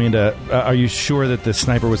sorry. I don't mean to. Are you sure that the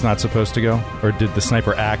sniper was not supposed to go, or did the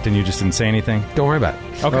sniper act and you just didn't say anything? Don't worry about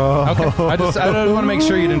it. Okay. Okay. I want to make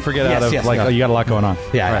sure you didn't forget Yes, out of yes, like no. you got a lot going on.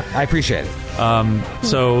 Yeah, I appreciate it.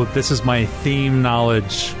 So this is my theme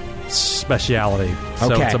knowledge speciality.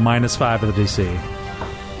 So Okay. it's a -5 of the DC.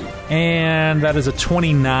 And that is a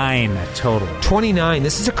 29 total. 29.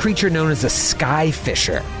 This is a creature known as a sky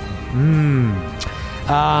fisher.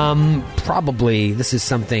 Probably this is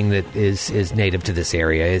something that is native to this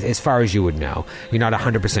area, as far as you would know. You're not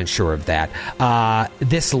 100% sure of that.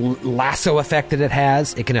 This lasso effect that it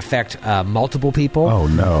has, it can affect multiple people. Oh,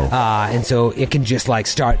 no. And so it can just like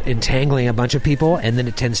start entangling a bunch of people, and then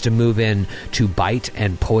it tends to move in to bite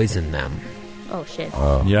and poison them. Oh shit.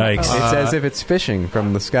 Yikes! It's as if it's fishing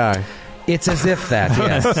from the sky. It's as if that,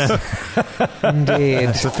 yes. Indeed.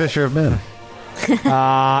 It's a fisher of men.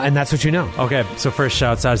 And that's what you know. Okay, so first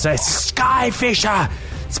shouts out, says, Skyfisher!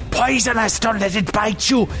 It's poisonous, don't let it bite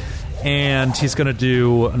you! and he's going to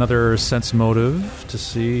do another sense motive to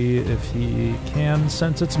see if he can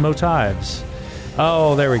sense its motives.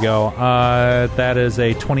 Oh, there we go. That is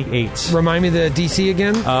a 28. Remind me the DC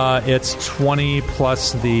again? It's 20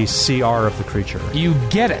 plus the CR of the creature. You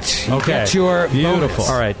get it. You Okay. get your Beautiful. bonus.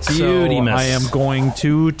 All right, Beauty so miss. I am going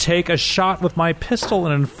to take a shot with my pistol,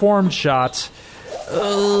 an informed shot.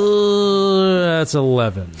 That's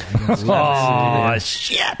 11. Oh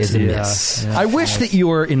shit! Is a miss. I wish that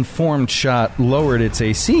your informed shot lowered its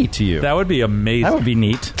AC to you. That would be amazing. That would be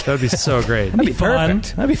neat. That would be so great. That'd be fun.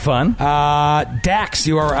 perfect. That'd be fun. Dax,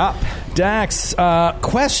 you are up. Dax,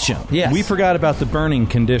 question. Yes. We forgot about the burning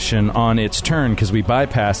condition on its turn because we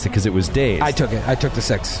bypassed it because it was dazed. I took it. I took the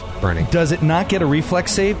 6 burning. Does it not get a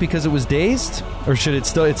reflex save because it was dazed? Or should it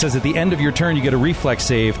still... It says at the end of your turn you get a reflex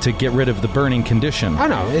save to get rid of the burning condition. Oh,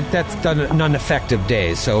 no. That's done non-effective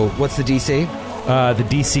days. So what's the DC? The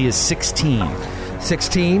DC is 16.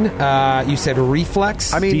 16. You said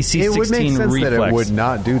reflex? I mean, DC it would make 16 sense that it reflex. would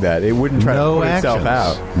not do that. It wouldn't try No to put actions. itself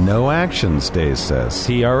out. No actions, Days says.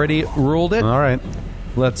 He already ruled it. All right.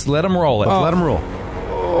 Let's let him roll it. Let him roll.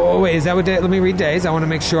 Oh, wait. Is that what let me read days. I want to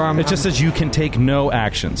make sure I'm... It just says you can take no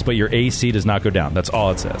actions, but your AC does not go down. That's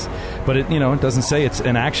all it says. But it doesn't say it's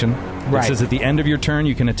an action. Right. It says at the end of your turn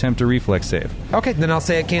you can attempt a reflex save. Okay, then I'll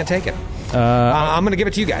say I can't take it. I'm going to give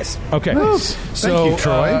it to you guys. Okay. Thank you,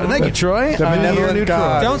 Troy. Thank you, Troy. The benevolent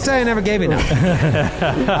God. Don't say I never gave you none.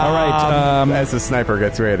 All right. As the sniper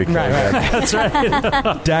gets ready to kill him.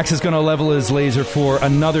 Dax is going to level his laser for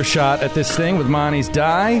another shot at this thing with Monty's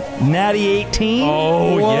die. Natty 18.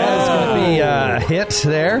 Oh, Yeah, it's going to be a hit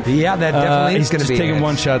there. Yeah, that definitely he's is going to just be a taking hit.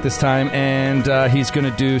 one shot this time, and he's going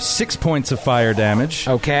to do 6 points of fire damage.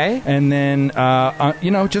 Okay. And then,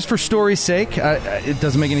 just for story's sake, it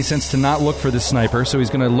doesn't make any sense to not look for the sniper, so he's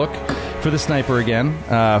going to look for the sniper again.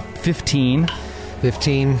 15.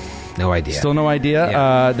 15. No idea. Still no idea.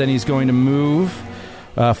 Yeah. Then he's going to move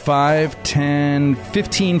 5, 10,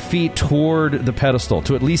 15 feet toward the pedestal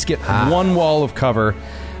to at least get one wall of cover.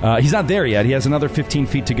 He's not there yet. He has another 15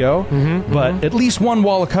 feet to go, but at least one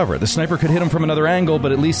wall of cover. The sniper could hit him from another angle,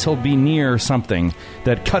 but at least he'll be near something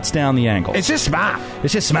that cuts down the angle. It's just smart.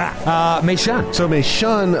 It's just smart. Mei Shun. So, Mei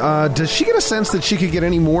Shun, does she get a sense that she could get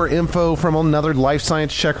any more info from another life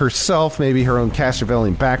science check herself? Maybe her own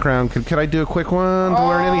Castrovillian background? Could I do a quick one to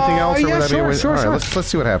learn anything else? yeah, would that be sure, a way- sure, All right, sure. let's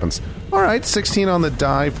see what happens. All right, 16 on the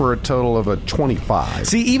die for a total of a 25.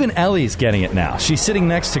 See, even Ellie's getting it now. She's sitting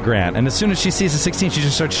next to Grant, and as soon as she sees a 16, she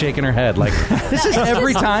just starts shaking her head like, this is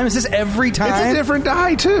every time? Is this every time? It's a different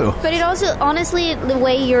die, too. But it also, honestly, the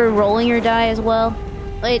way you're rolling your die as well,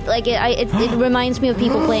 it reminds me of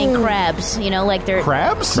people playing crabs. Like they're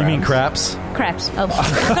Crabs? You mean craps? craps. Oh,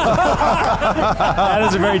 That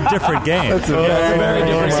is a very different game. That's a very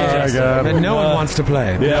different God. And no one wants to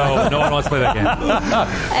play. No one wants to play that game.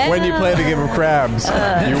 When you play the game of crabs,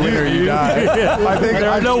 you win or you die. I think There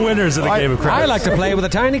are no winners in the game of crabs. I like to play with a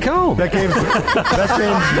tiny comb. That game's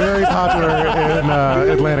very popular in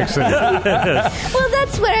Atlantic City. well,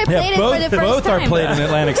 that's where I played it for the first both time. are played in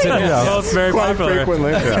Atlantic City. Both very Quite popular.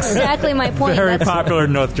 frequently. Exactly my point. Very That's- popular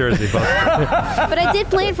in North Jersey. Both. But I did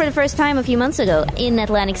play it for the first time a few months ago in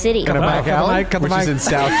Atlantic City. Back alley, which is in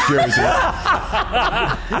South Jersey.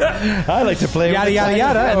 I like to play Yada, with yada, the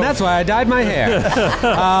yada. tiny And that's why I dyed my hair.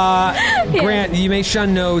 Grant, Mei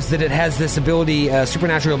Shun knows that it has this ability,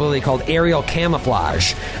 supernatural ability called aerial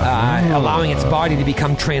camouflage, allowing its body to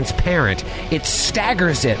become transparent. It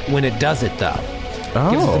staggers it when it does it, though.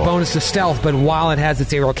 Gives it the bonus to stealth, but while it has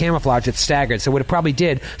its aerial camouflage, it's staggered. So what it probably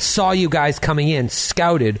did, saw you guys coming in,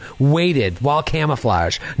 scouted, waited while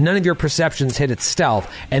camouflage. None of your perceptions hit its stealth,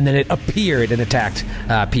 and then it appeared and attacked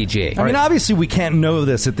PG. I mean, obviously we can't know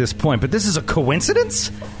this at this point, but this is a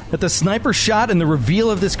coincidence? That the sniper shot and the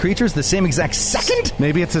reveal of this creature is the same exact second?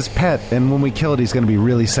 Maybe it's his pet, and when we kill it, he's going to be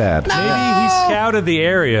really sad. Maybe he scouted the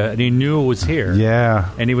area and he knew it was here. Yeah.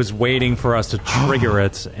 And he was waiting for us to trigger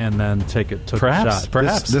it and then took a shot.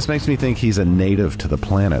 Perhaps. This makes me think he's a native to the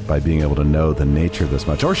planet by being able to know the nature of this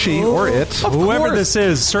much. Or she, or it. Whoever this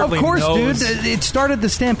is certainly Of course, knows. dude. It started the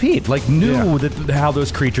stampede. Like, knew how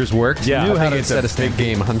those creatures worked. Yeah, knew I how think to It's set a a big stampede.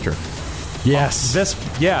 game hunter. Yes.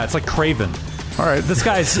 It's like Craven. All right. This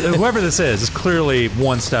guy's, whoever this is clearly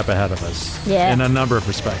one step ahead of us. Yeah. In a number of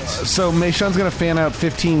respects. So Mei Shun's going to fan out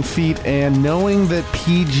 15 feet, and knowing that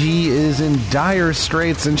PG is in dire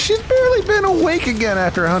straits, and she's barely been awake again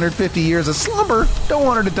after 150 years of slumber, don't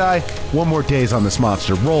want her to die. One more days on this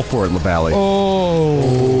monster. Roll for it, LaValle.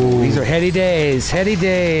 Oh, these are heady days.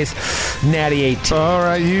 Natty 18. All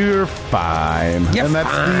right, you're fine. You're and that's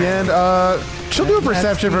fine. the end. She'll do a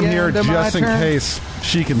perception the from here end of my just in turn. case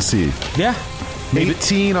she can see. Yeah.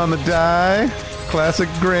 18 on the die. Classic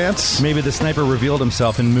Grants. Maybe the sniper revealed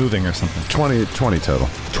himself in moving or something. 20 total.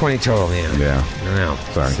 20 total, man. Yeah. I don't know.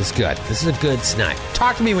 Sorry. This is good. This is a good snipe.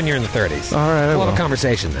 Talk to me when you're in the 30s. All right, I We'll have will. a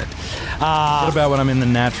conversation then. What about when I'm in the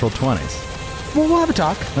natural 20s? Well, we'll have a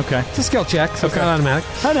talk. Okay. It's a skill check, so it's not automatic.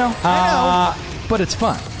 I know. But it's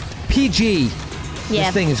fun. PG. Yeah.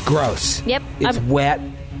 This thing is gross. Yep. It's wet.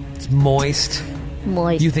 It's moist.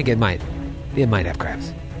 Moist. You think it might have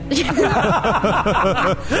crabs. What do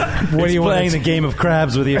It's you want? playing the game of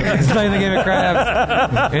crabs with you. It's playing the game of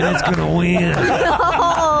crabs, and it's gonna win.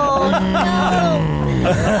 Oh, no. No,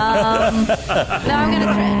 I'm going to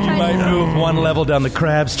try Might move one level down the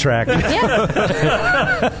crabs track. Yeah.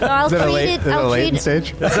 No, I'll Is that a treat late, it. is that a I'll latent treat it.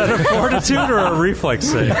 stage? Is that a fortitude or a reflex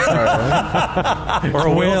save? Or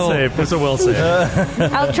a will save? It's a will save.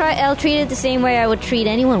 I'll treat it the same way I would treat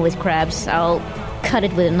anyone with crabs. I'll cut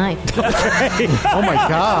it with a knife. Oh my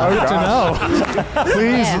God! Good to know.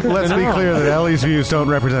 Please, Yeah. let's be clear that Ellie's views don't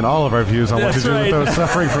represent all of our views on what to That's do right. with those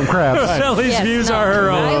suffering from crabs. Ellie's Yes, views no, are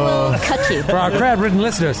her own. I will cut you. For our crab-ridden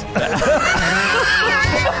listeners,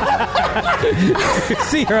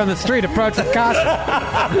 see her on the street. Approach with caution.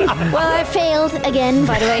 Well, I failed again,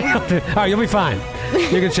 by the way. Oh, you'll be fine.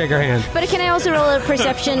 You can shake her hand. But can I also roll a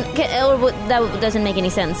perception? That doesn't make any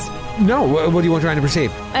sense. No, what do you want trying to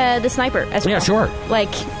perceive? The sniper as well. Yeah, sure.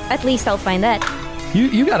 Like, at least I'll find that.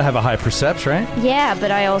 You got to have a high perception, right? Yeah,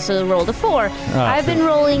 but I also rolled a 4. I've been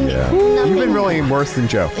rolling nothing. You've been rolling worse than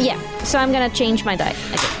Joe. Yeah, so I'm gonna change my die.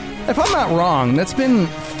 Okay. If I'm not wrong, that's been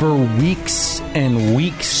for weeks and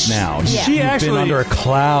weeks now. Yeah. She You've actually, been under a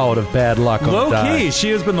cloud of bad luck on low the die. key, she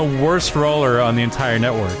has been the worst roller on the entire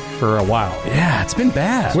network for a while. Yeah, it's been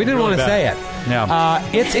bad. We didn't Really want to bad. say it. Yeah.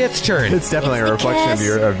 It's its turn. It's definitely It's a reflection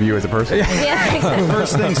because- of you as a person. Yeah, exactly.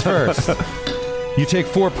 First things first. You take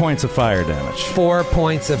 4 points of fire damage. 4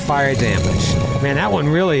 points of fire damage. Man, that one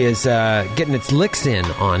really is getting its licks in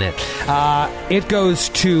on it. It goes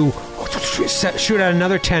to shoot out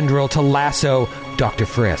another tendril to lasso Dr.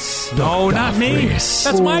 Friss. No, not me.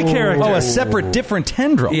 That's my character. Oh, a separate, different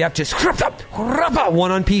tendril. Yep, just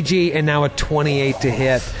one on PG and now a 28 to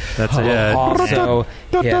hit. That's a hit. Also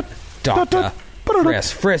hit Dr.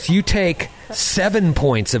 Friss. Friss, you take 7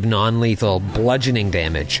 points of non-lethal bludgeoning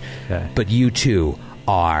damage, Okay. but you two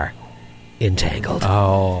are entangled.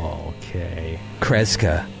 Oh, okay.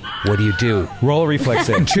 Kreska, what do you do? Roll a reflex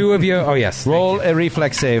save. Two of you. Oh yes. Roll a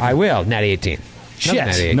reflex save. I will. Natty 18. Shit.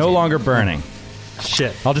 Natty 18. No longer burning.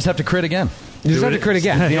 Shit. I'll just have to crit again. You just have to crit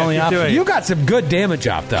again. The only keep option. doing it. You got some good damage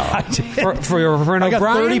off though. I did. For an I got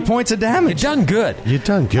O'Brien. 30 points of You damage. done good. You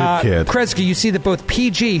done good, kid. Kreska, you see that both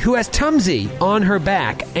PG, who has Tumsy on her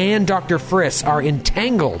back, and Dr. Friss are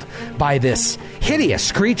entangled by this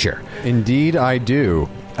hideous creature. Indeed, I do.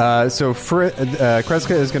 So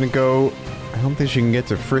Kreska is going to go. I don't think she can get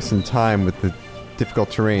to Friss in time with the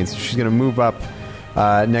difficult terrain. So she's going to move up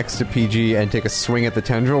next to PG and take a swing at the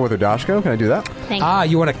tendril with her Dashko. Can I do that? Thank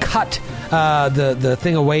you. You want to cut the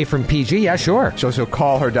thing away from PG? Yeah, sure. She'll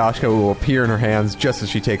call her Dashko, who will appear in her hands just as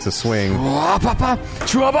she takes a swing. And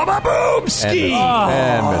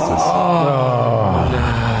misses.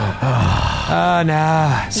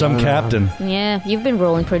 Nah. Some captain. Yeah, you've been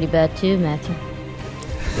rolling pretty bad too, Matthew.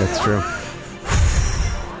 That's true.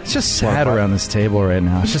 It's just sad around this table right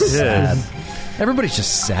now. It's just sad. Everybody's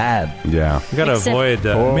just sad. Yeah. We gotta Except- avoid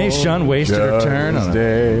Mei Shun wasted her turn on a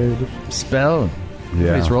Dead. spell.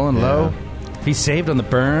 Yeah. He's rolling Yeah. low. He saved on the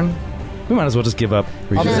burn. We might as well just give up.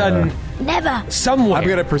 All of a sudden, Never. Somewhere. I'm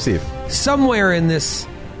gonna perceive. Somewhere in this.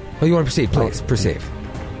 Oh, you want to perceive? Please perceive.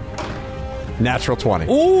 Natural 20.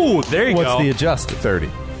 Ooh, there you What's go. the adjusted? 30.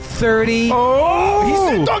 30. Oh, he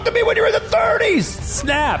said, "Talk to me when you're in the 30s."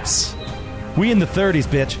 Snaps. We in the 30s,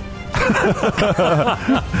 bitch.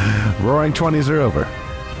 Roaring 20s are over.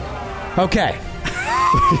 Okay.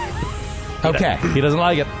 Okay. He doesn't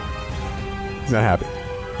like it. He's not happy.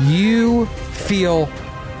 You feel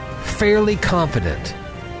fairly confident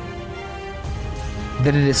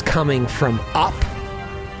that it is coming from up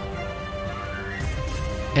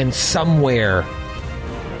and somewhere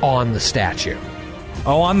on the statue.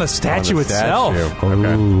 Oh, on the statue itself.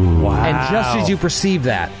 Okay. Wow. And just as you perceive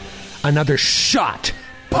that, another shot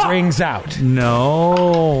rings out.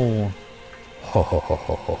 No.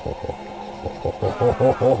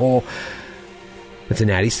 It's a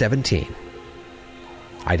natty 17.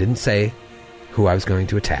 I didn't say who I was going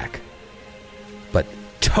to attack. But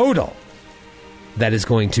total, that is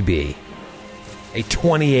going to be a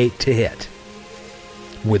 28 to hit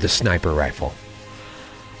with a sniper rifle.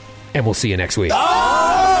 And we'll see you next week. Shit!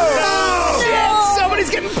 Somebody's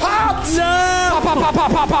getting popped! Pop, pop, pop,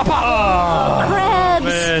 pop, pop, pop, pop. Crabs.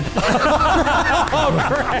 Man.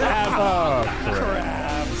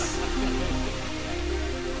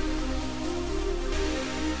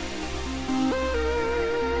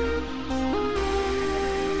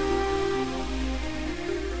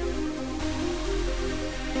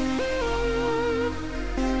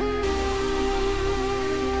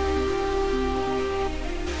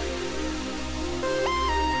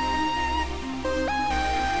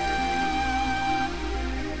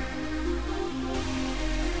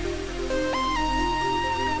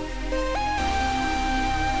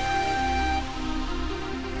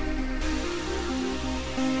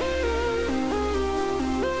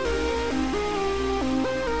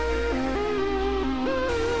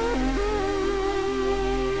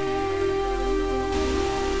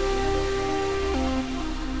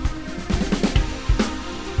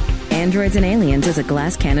 Androids and Aliens is a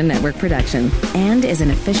Glass Cannon Network production and is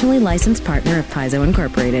an officially licensed partner of Paizo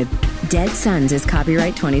Incorporated. Dead Suns is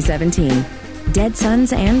copyright 2017. Dead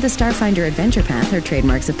Suns and the Starfinder Adventure Path are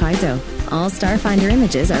trademarks of Paizo. All Starfinder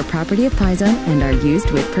images are property of Paizo and are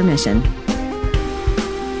used with permission.